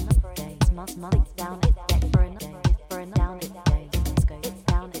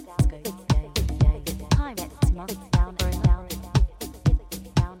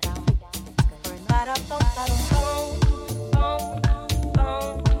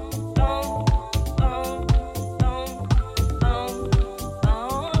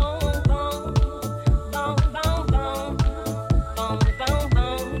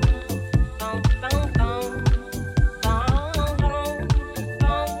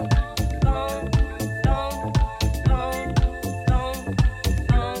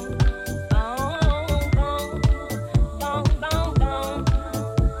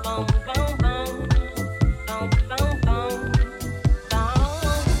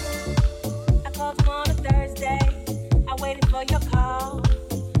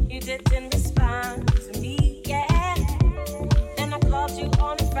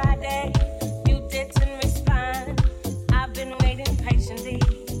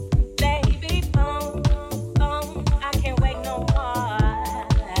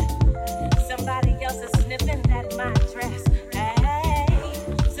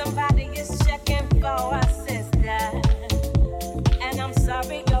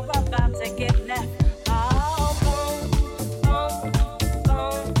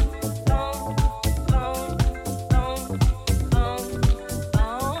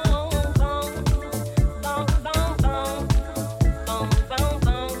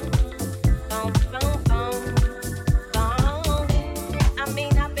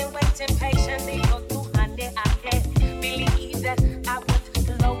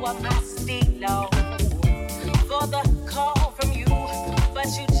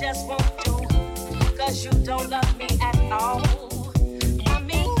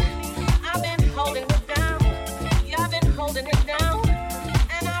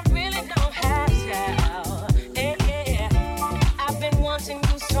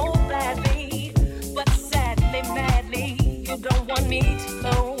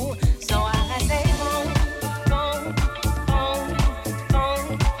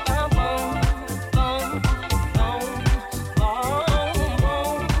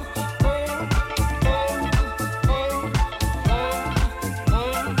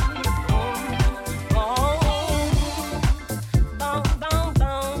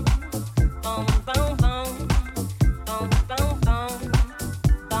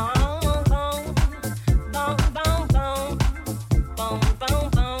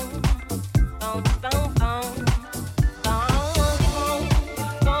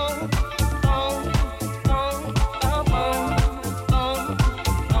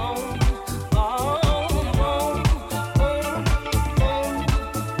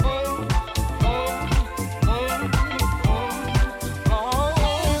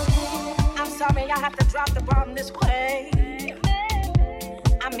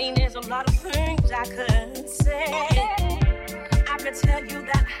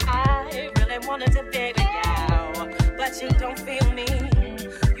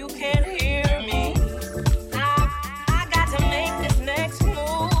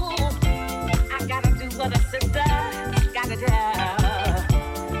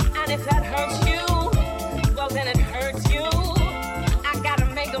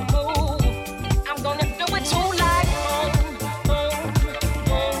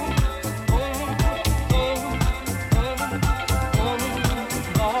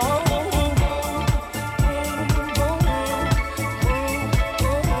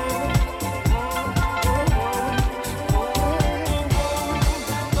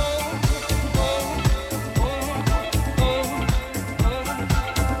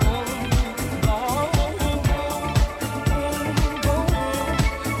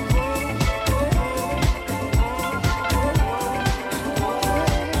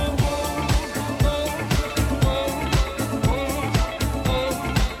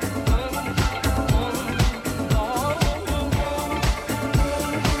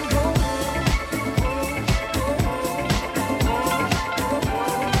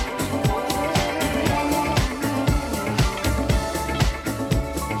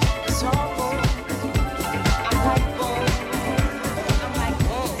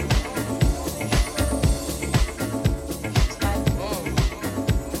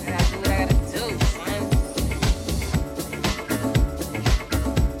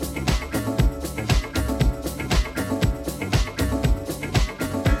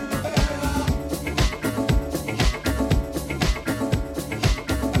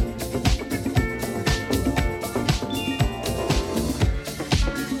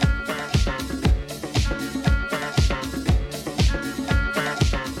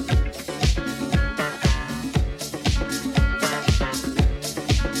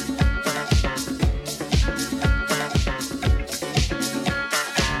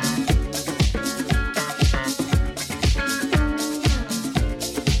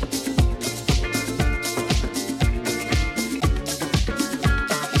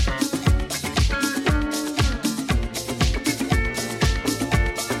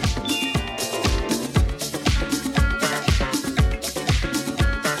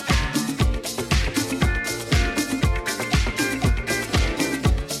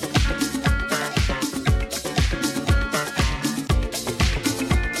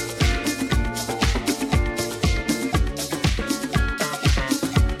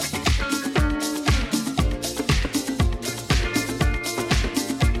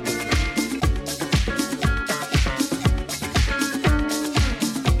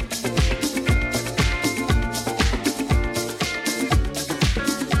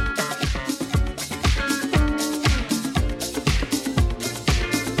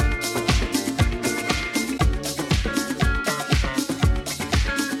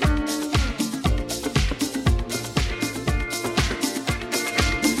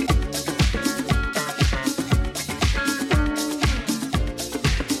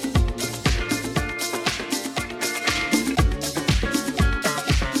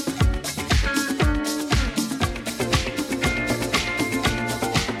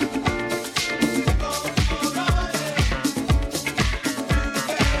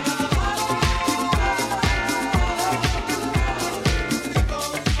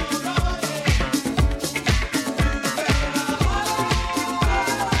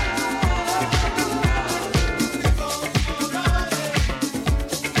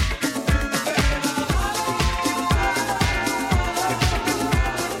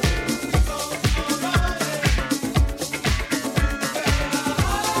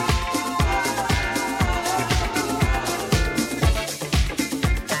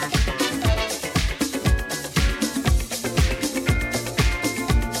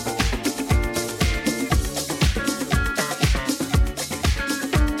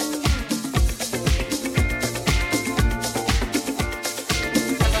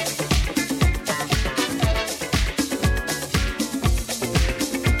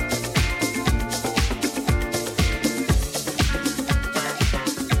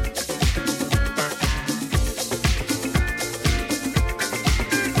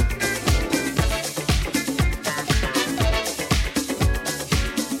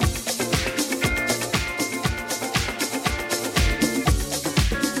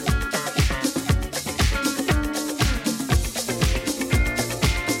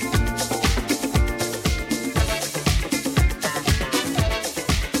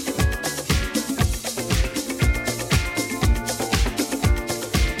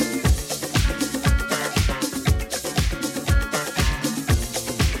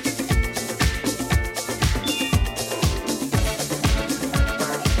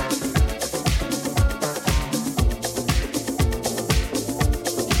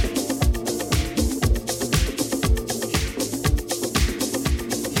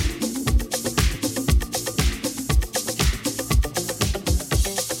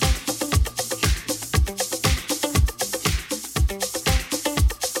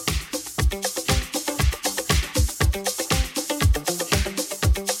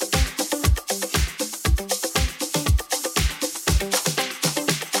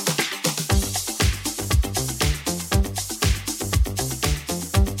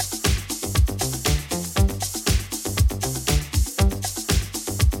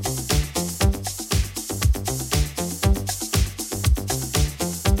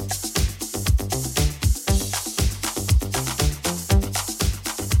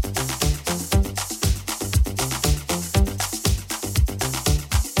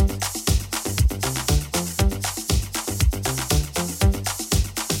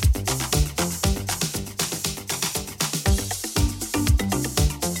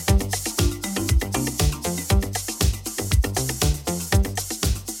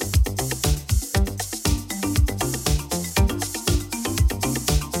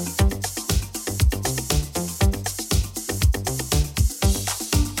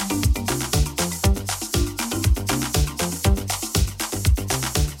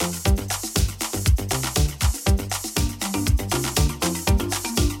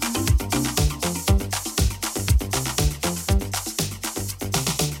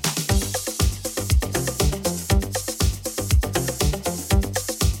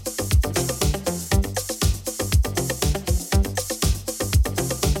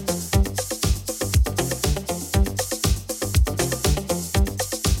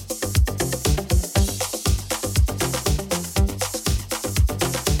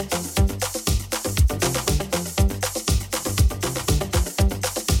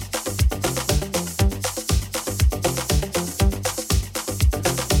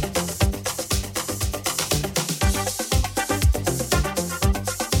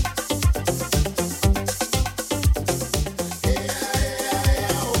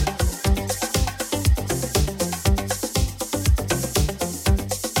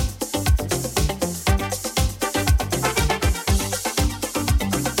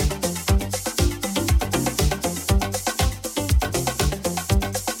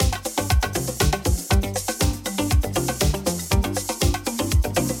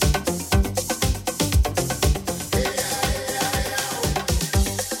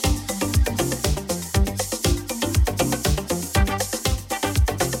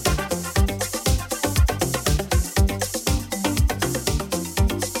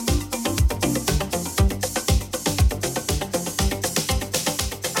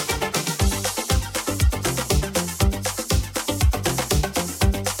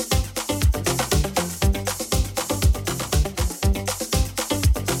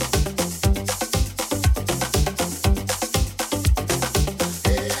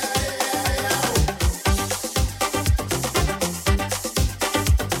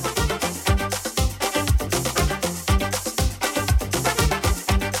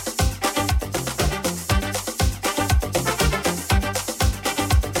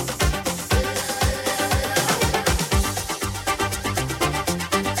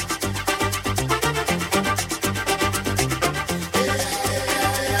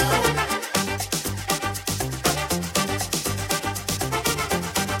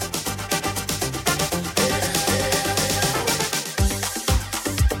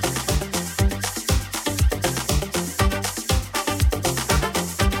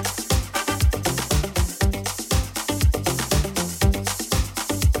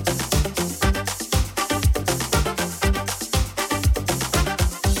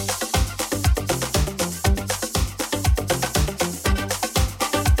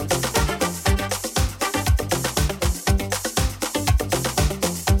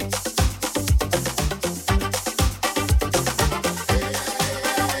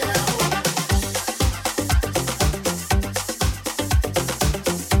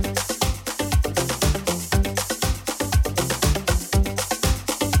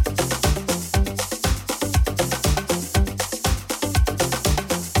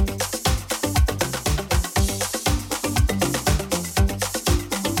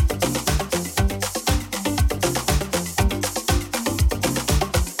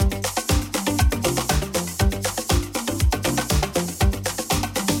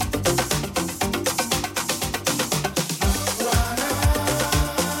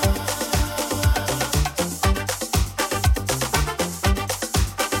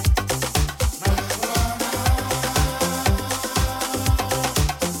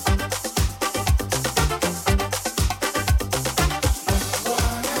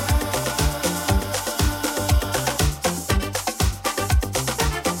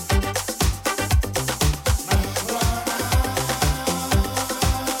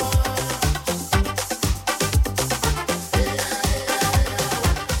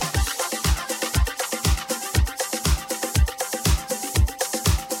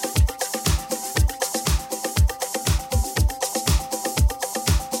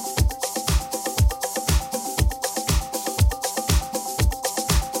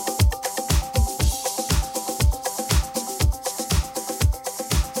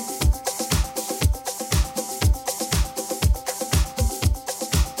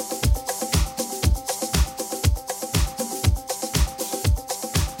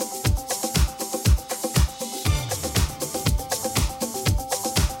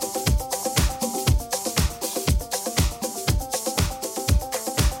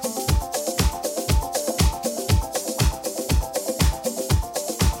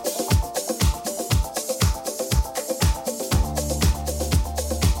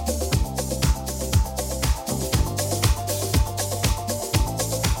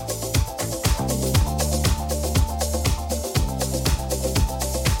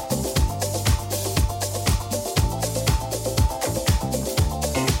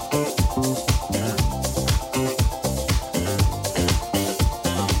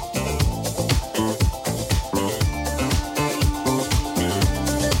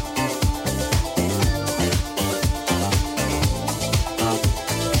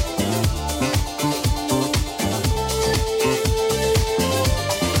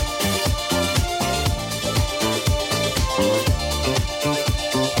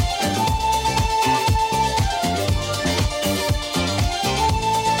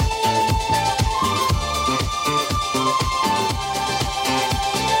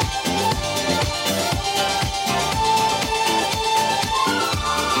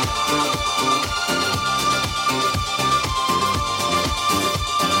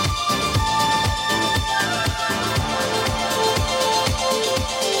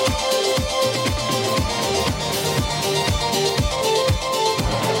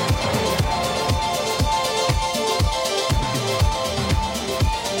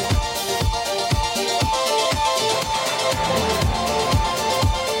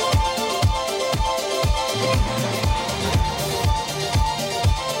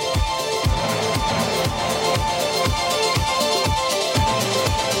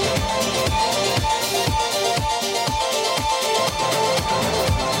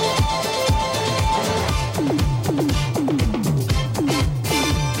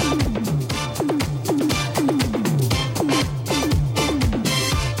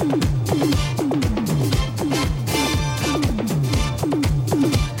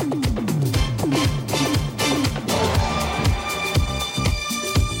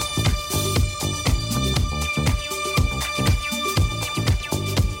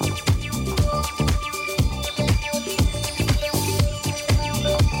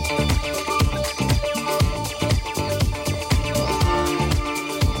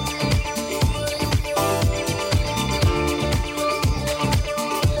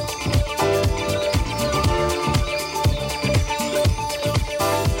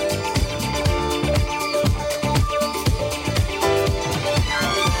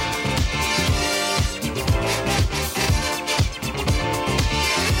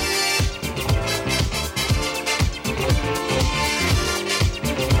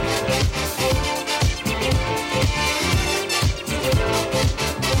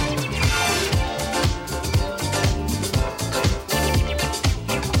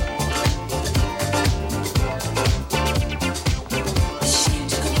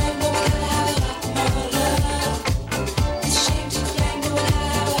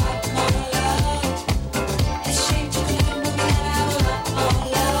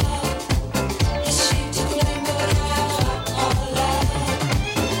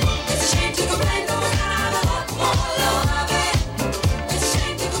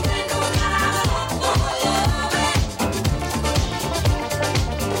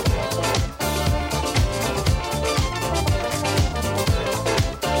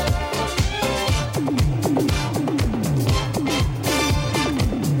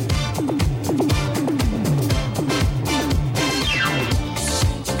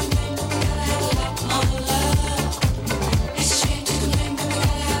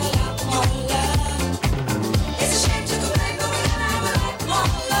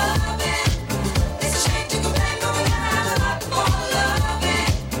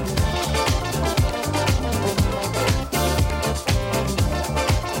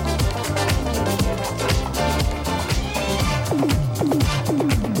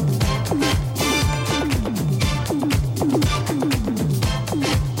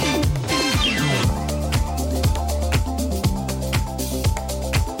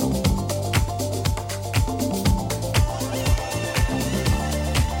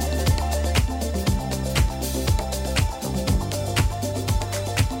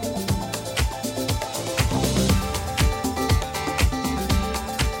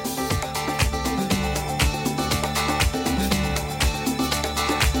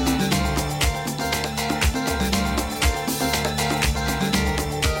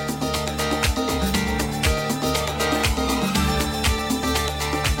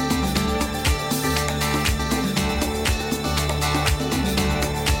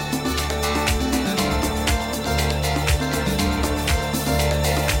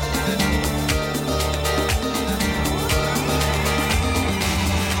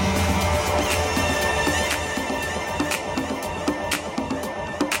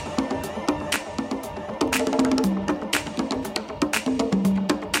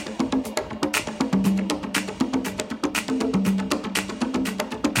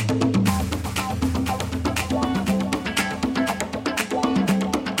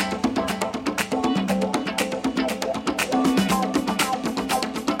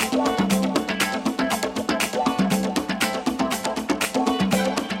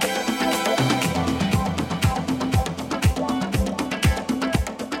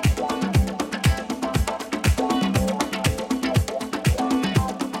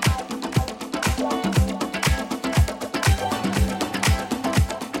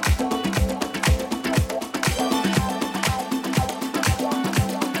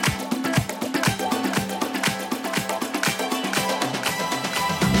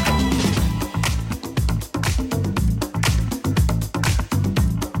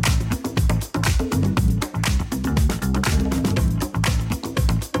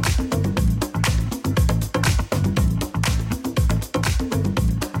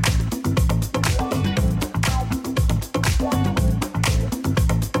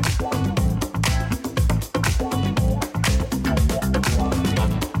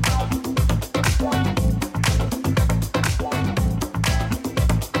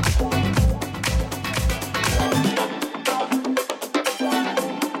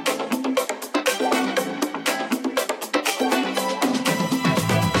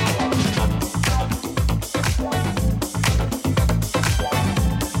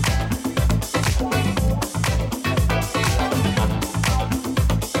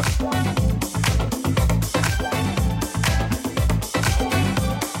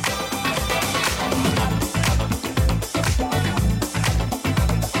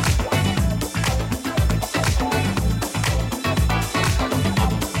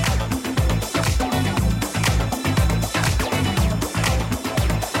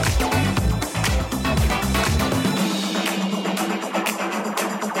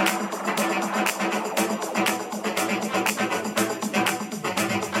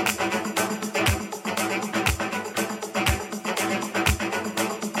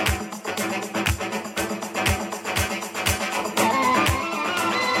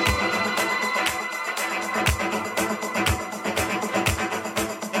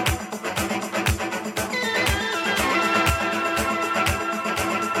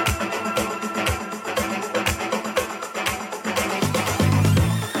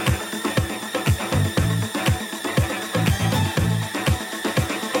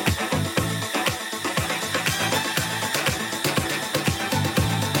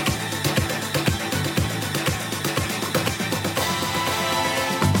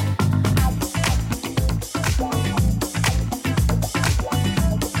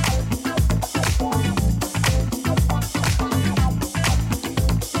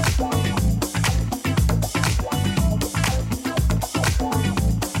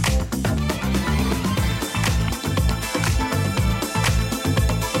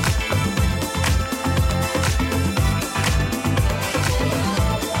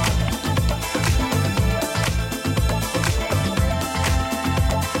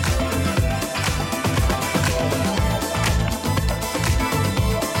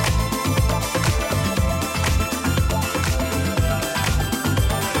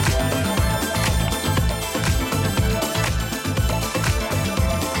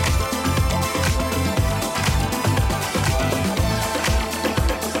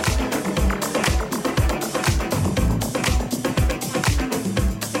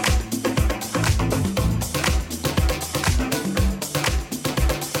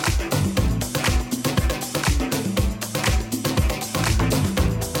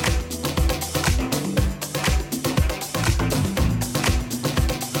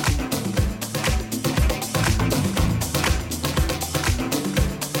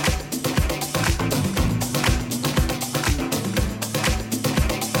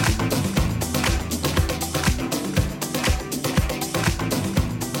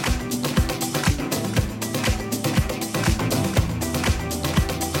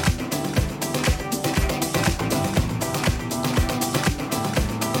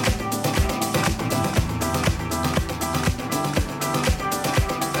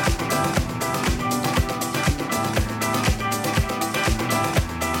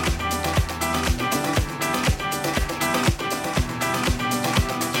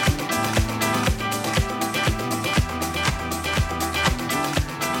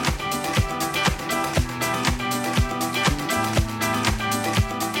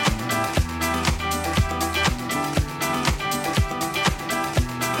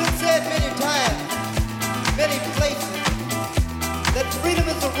 Freedom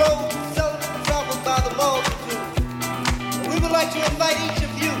is a road seldom traveled by the multitude. And we would like to invite each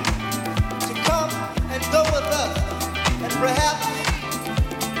of you to come and go with us. And perhaps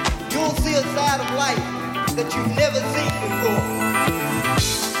you'll see a side of life that you've never seen before.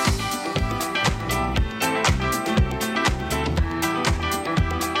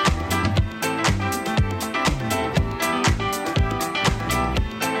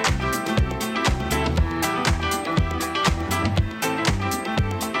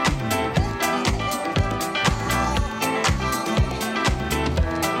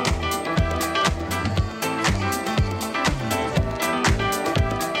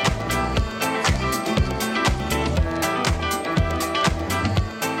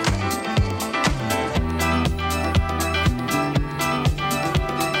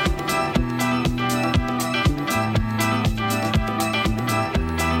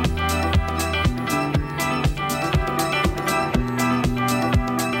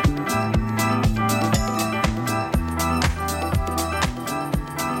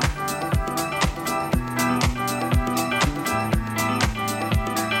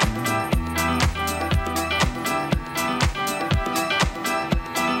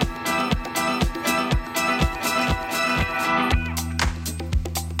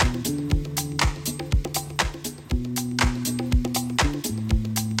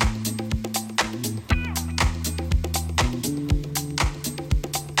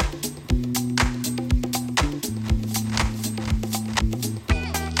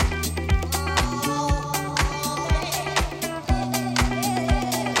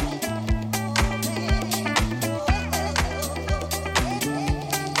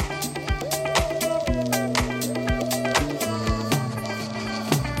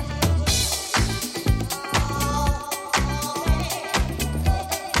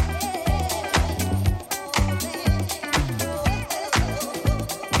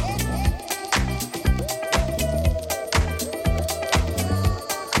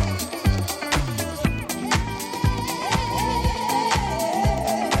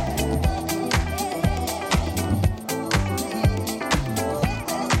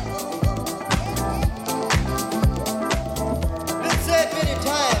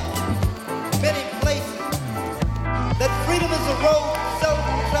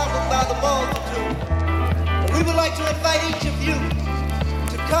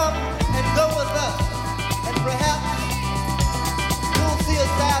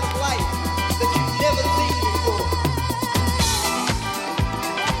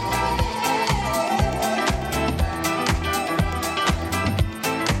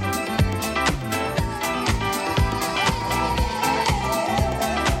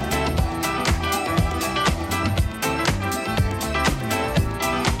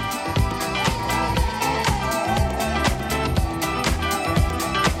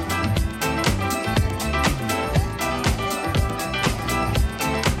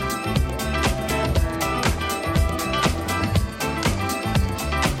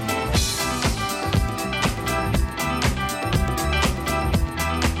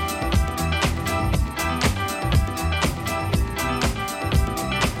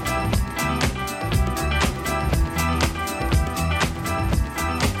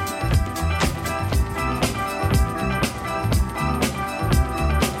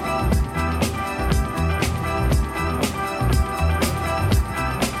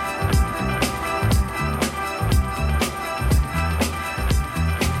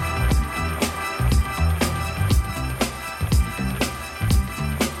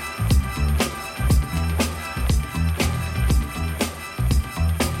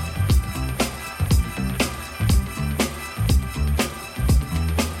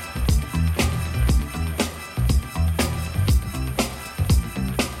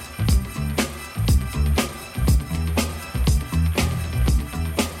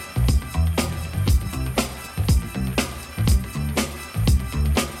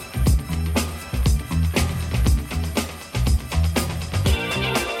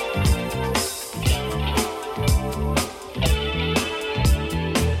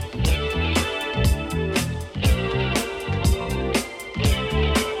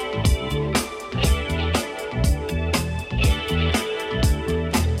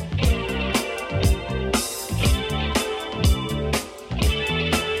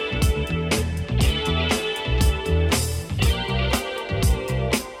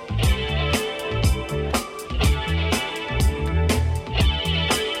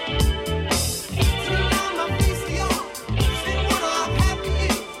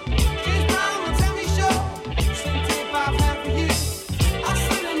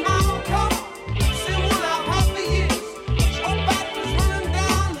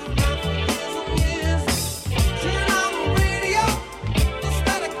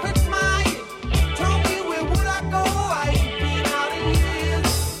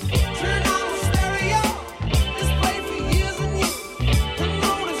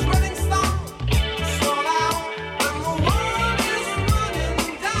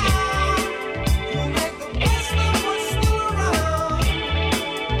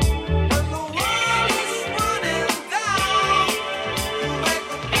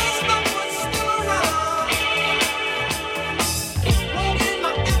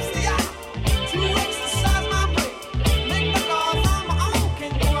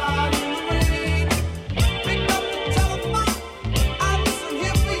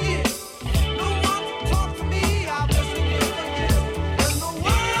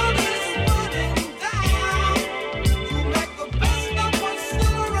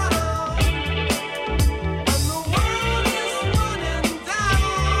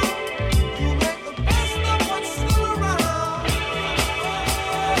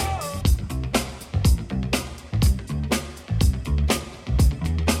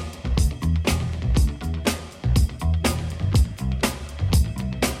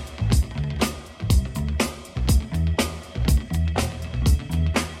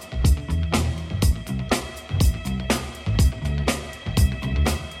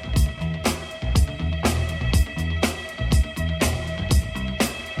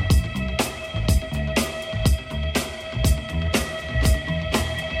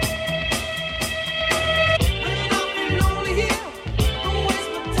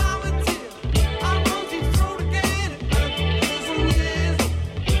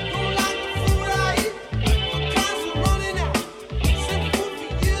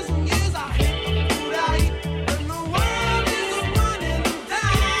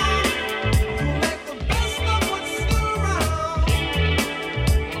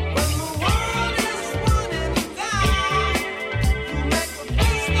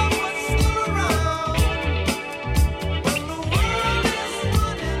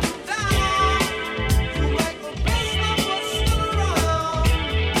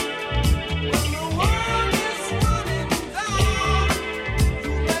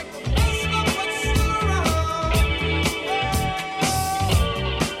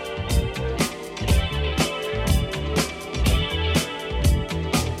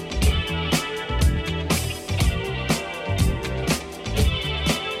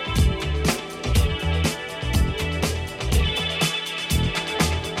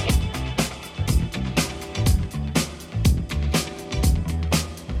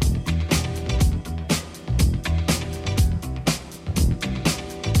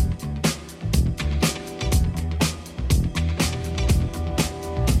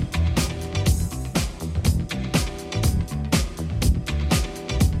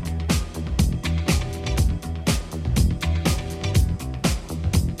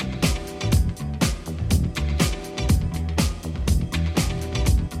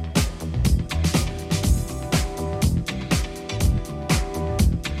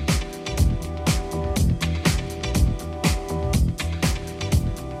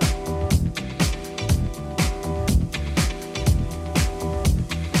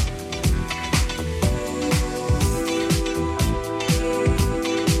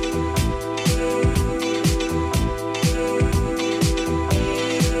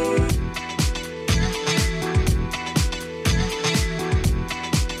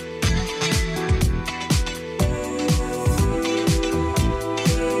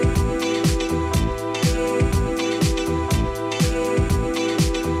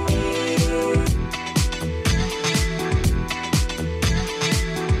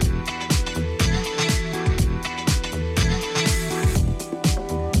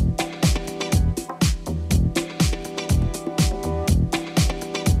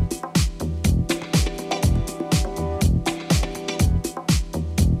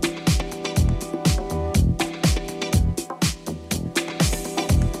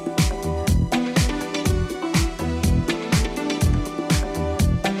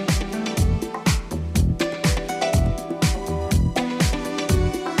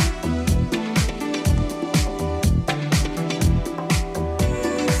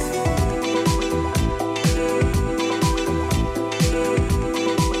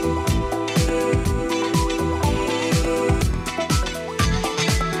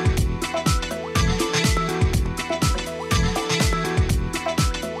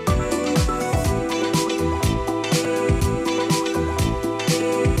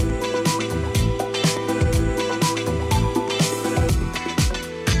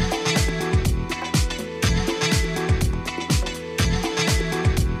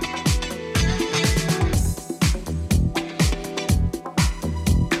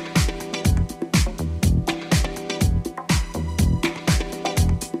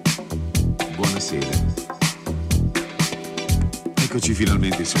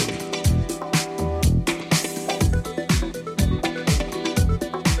 finalmente soli.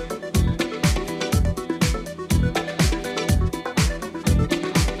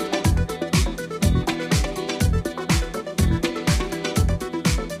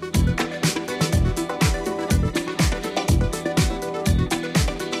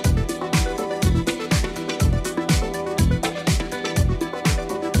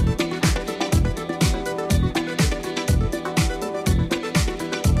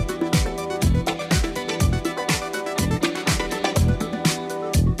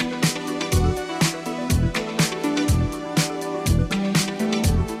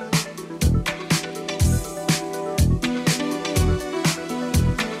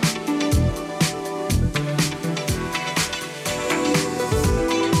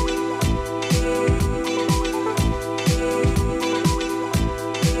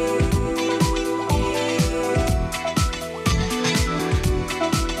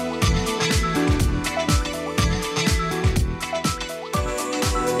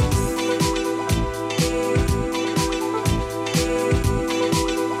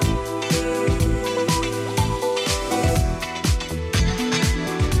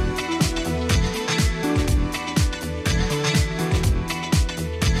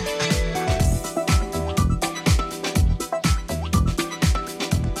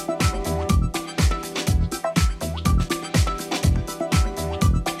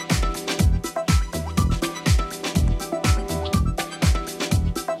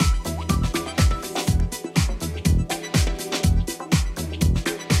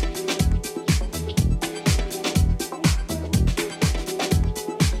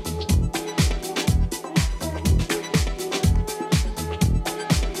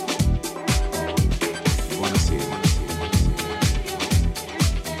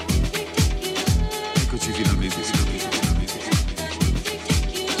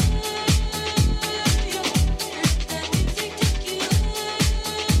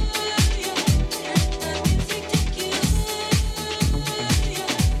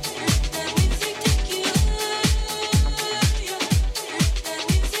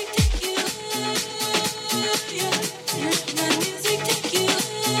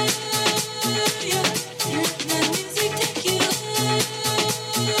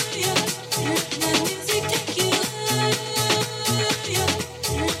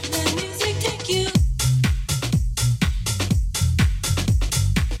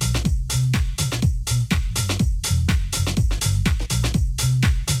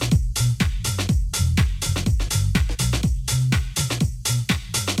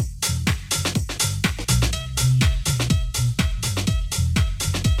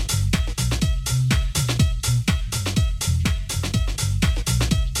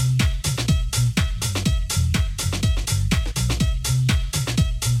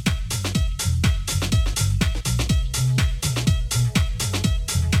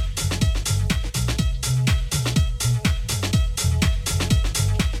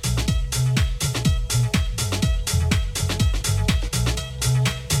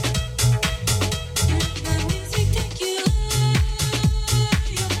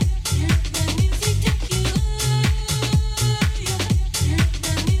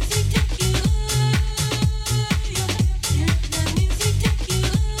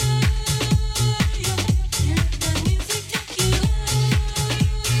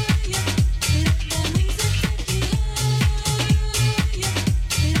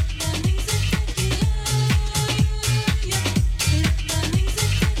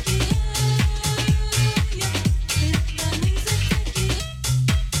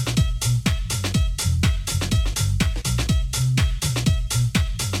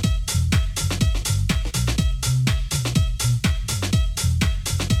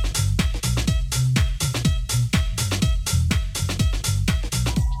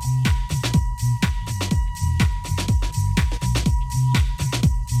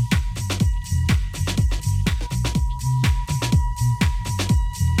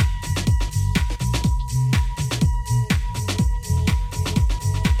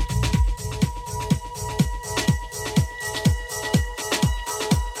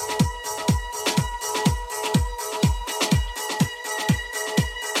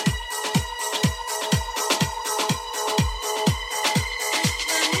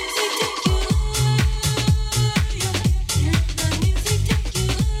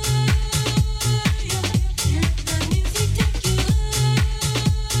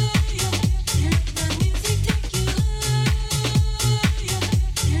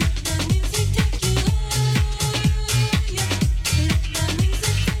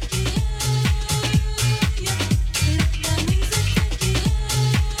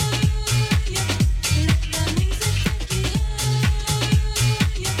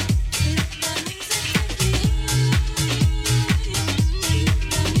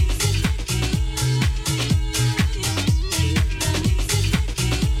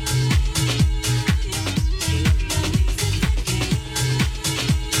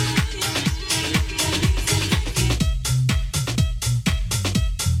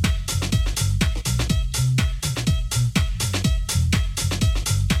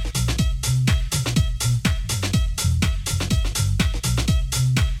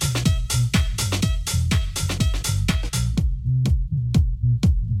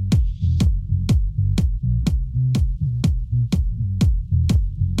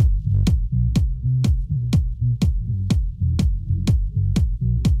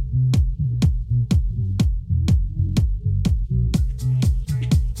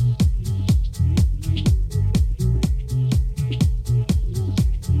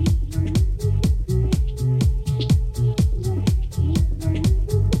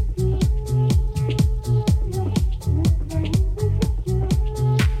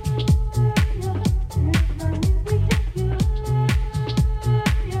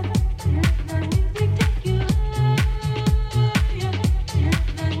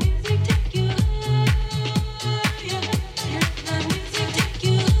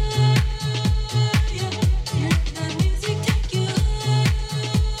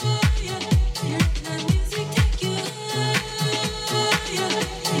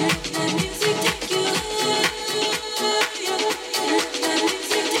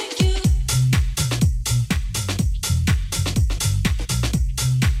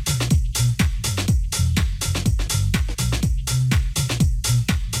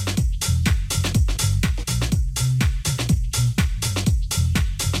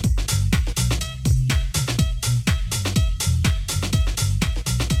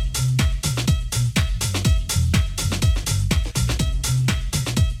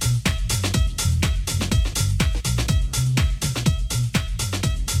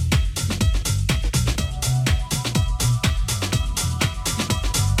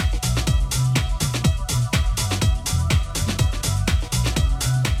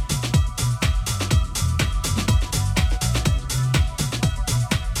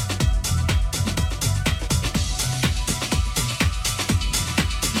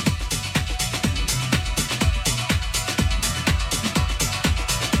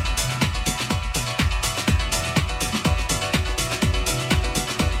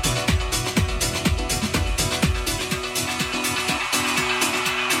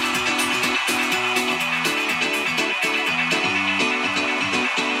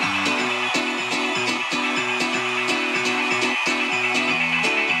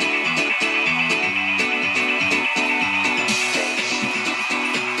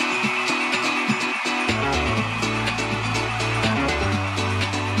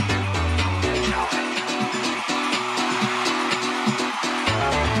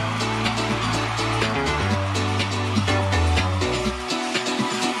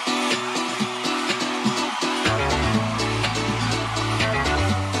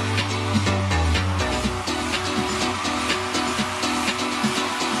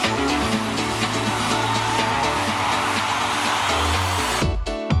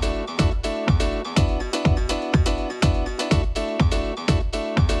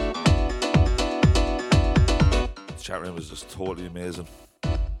 totally amazing.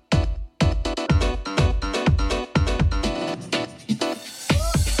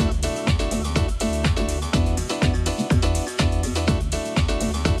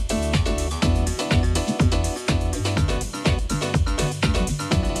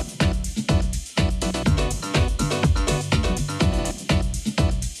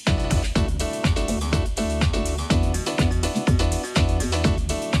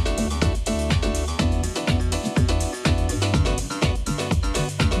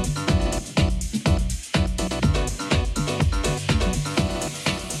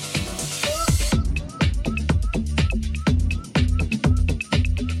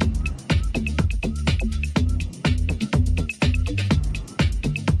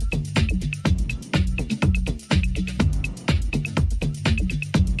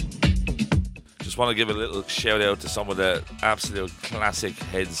 Want to give a little shout out to some of the absolute classic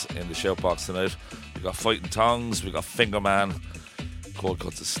heads in the shoutbox tonight. We've got Fighting Tongues, we've got Fingerman. Cold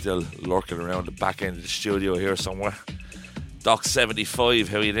Cuts is still lurking around the back end of the studio here somewhere. Doc75,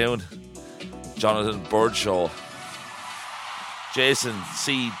 how you doing? Jonathan Birdshaw, Jason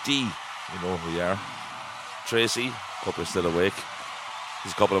CD, you know who we are. Tracy, hope you're still awake.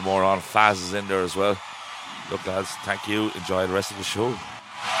 There's a couple of more on. Faz is in there as well. Look lads, thank you, enjoy the rest of the show.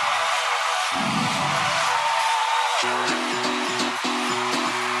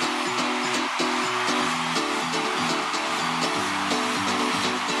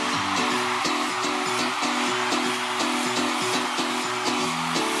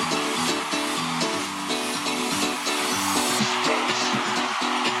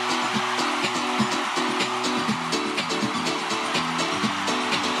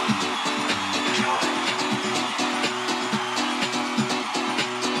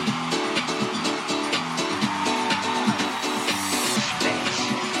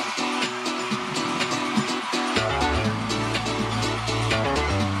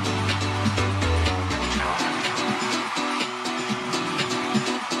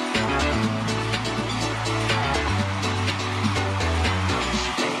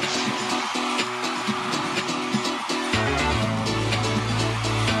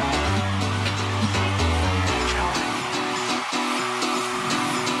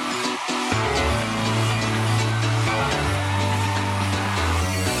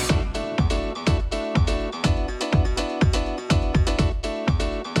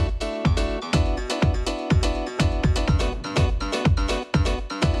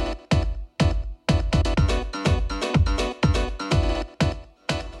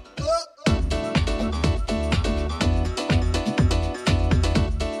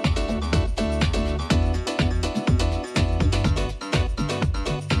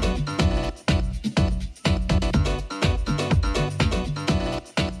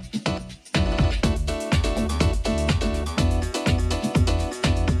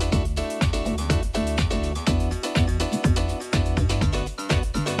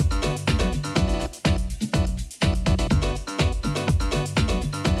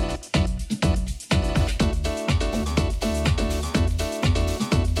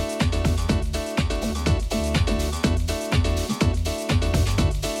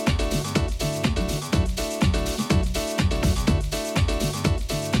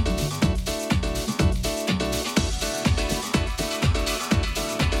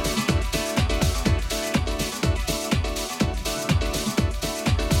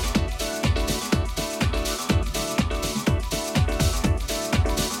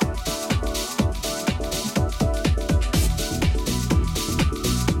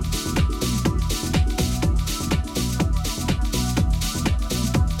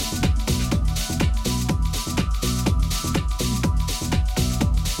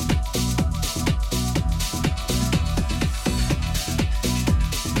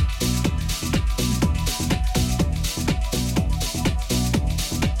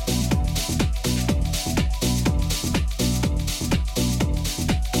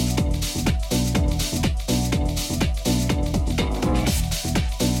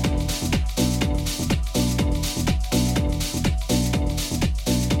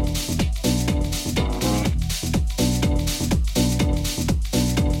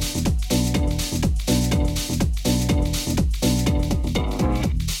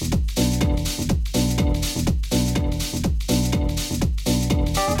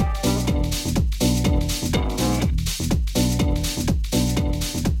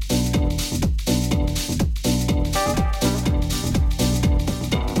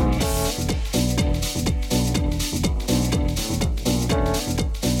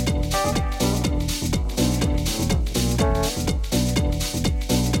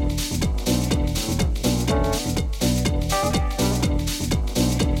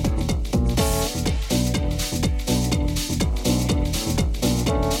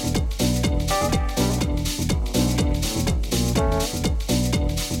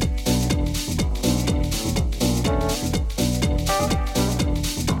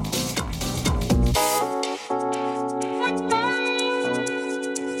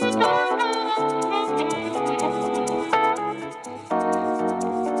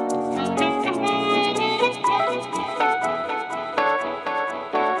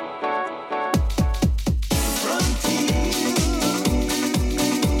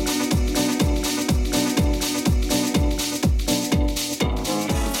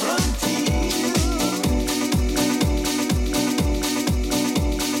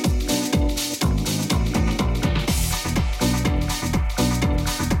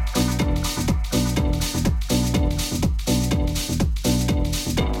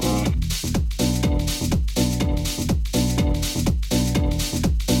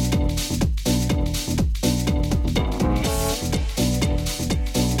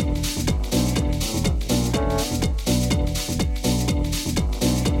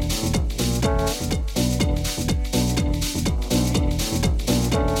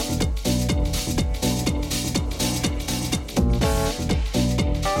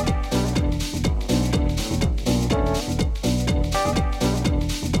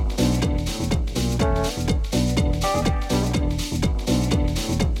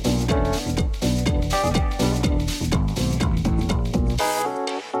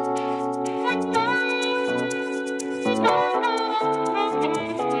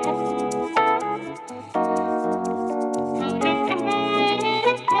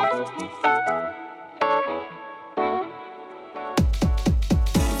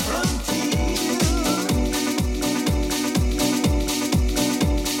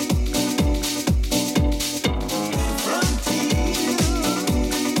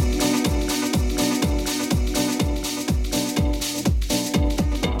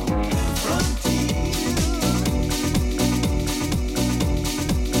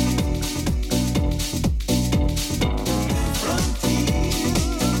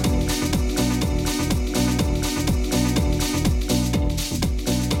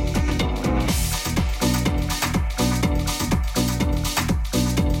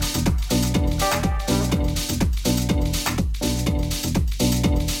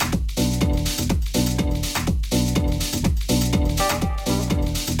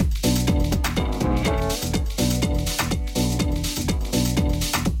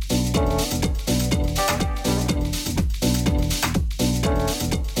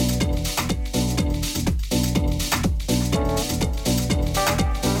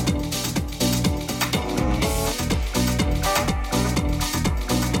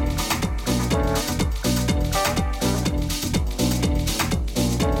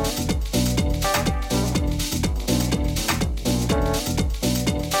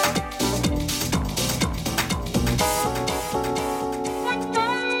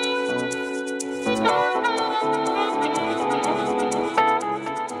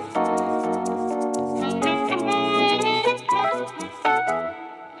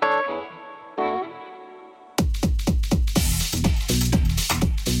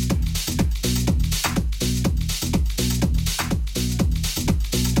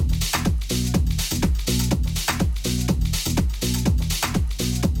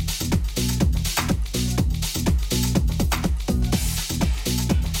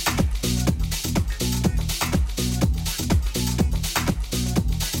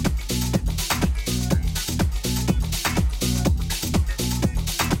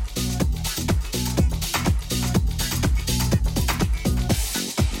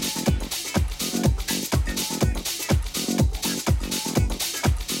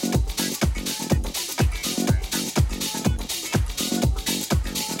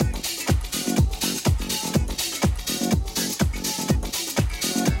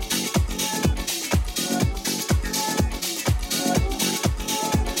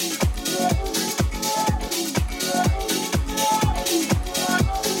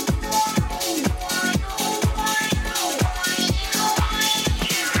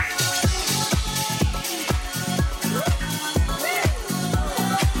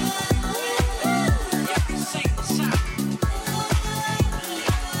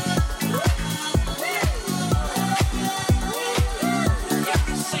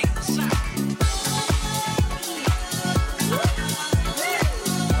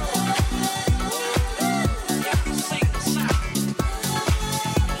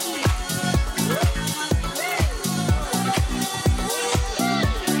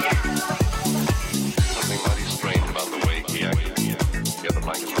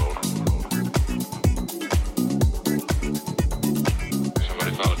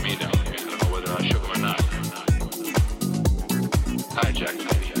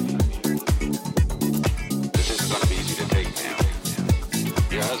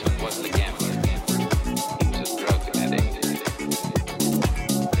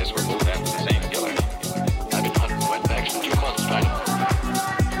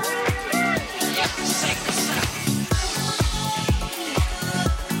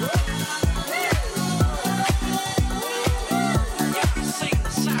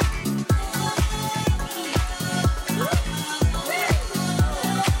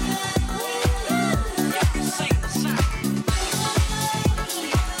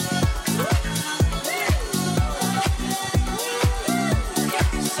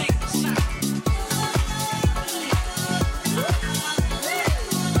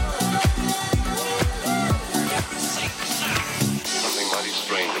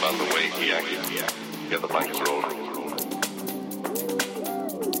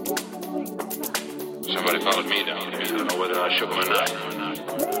 Somebody followed me down here. I don't know whether I shook him or not.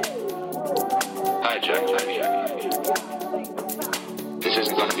 Hi, Jack. This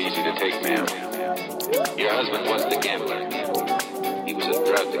isn't going to be easy to take, ma'am. Your husband wasn't a gambler. He was a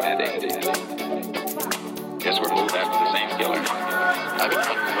drug addict. Guess we're moved after the same killer. I've been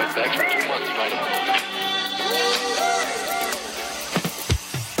hunting wetbacks for 2 months trying to...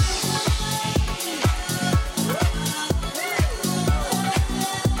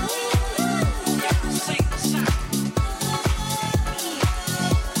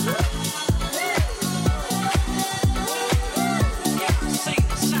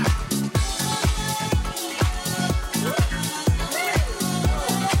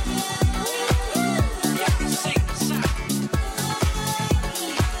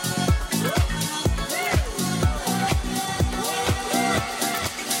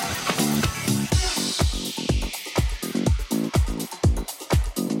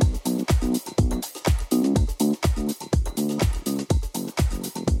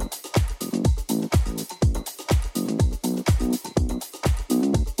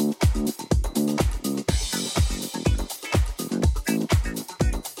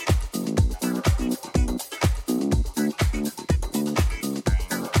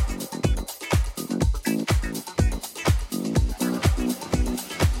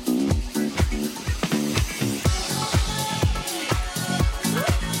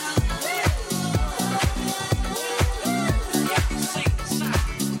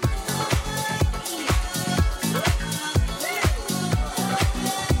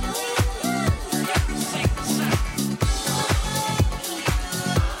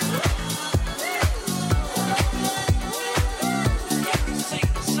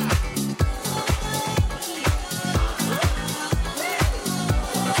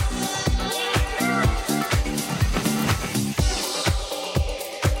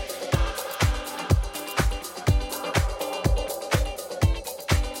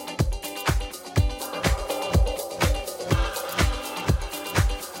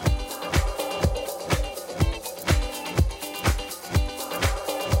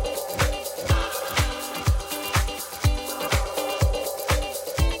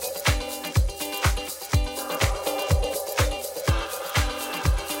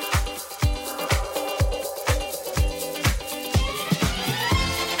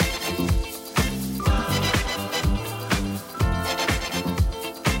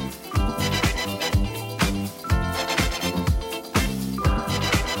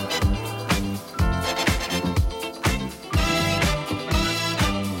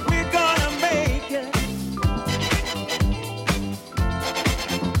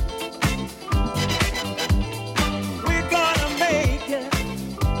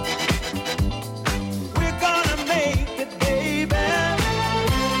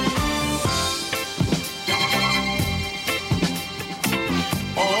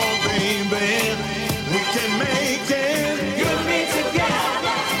 We can make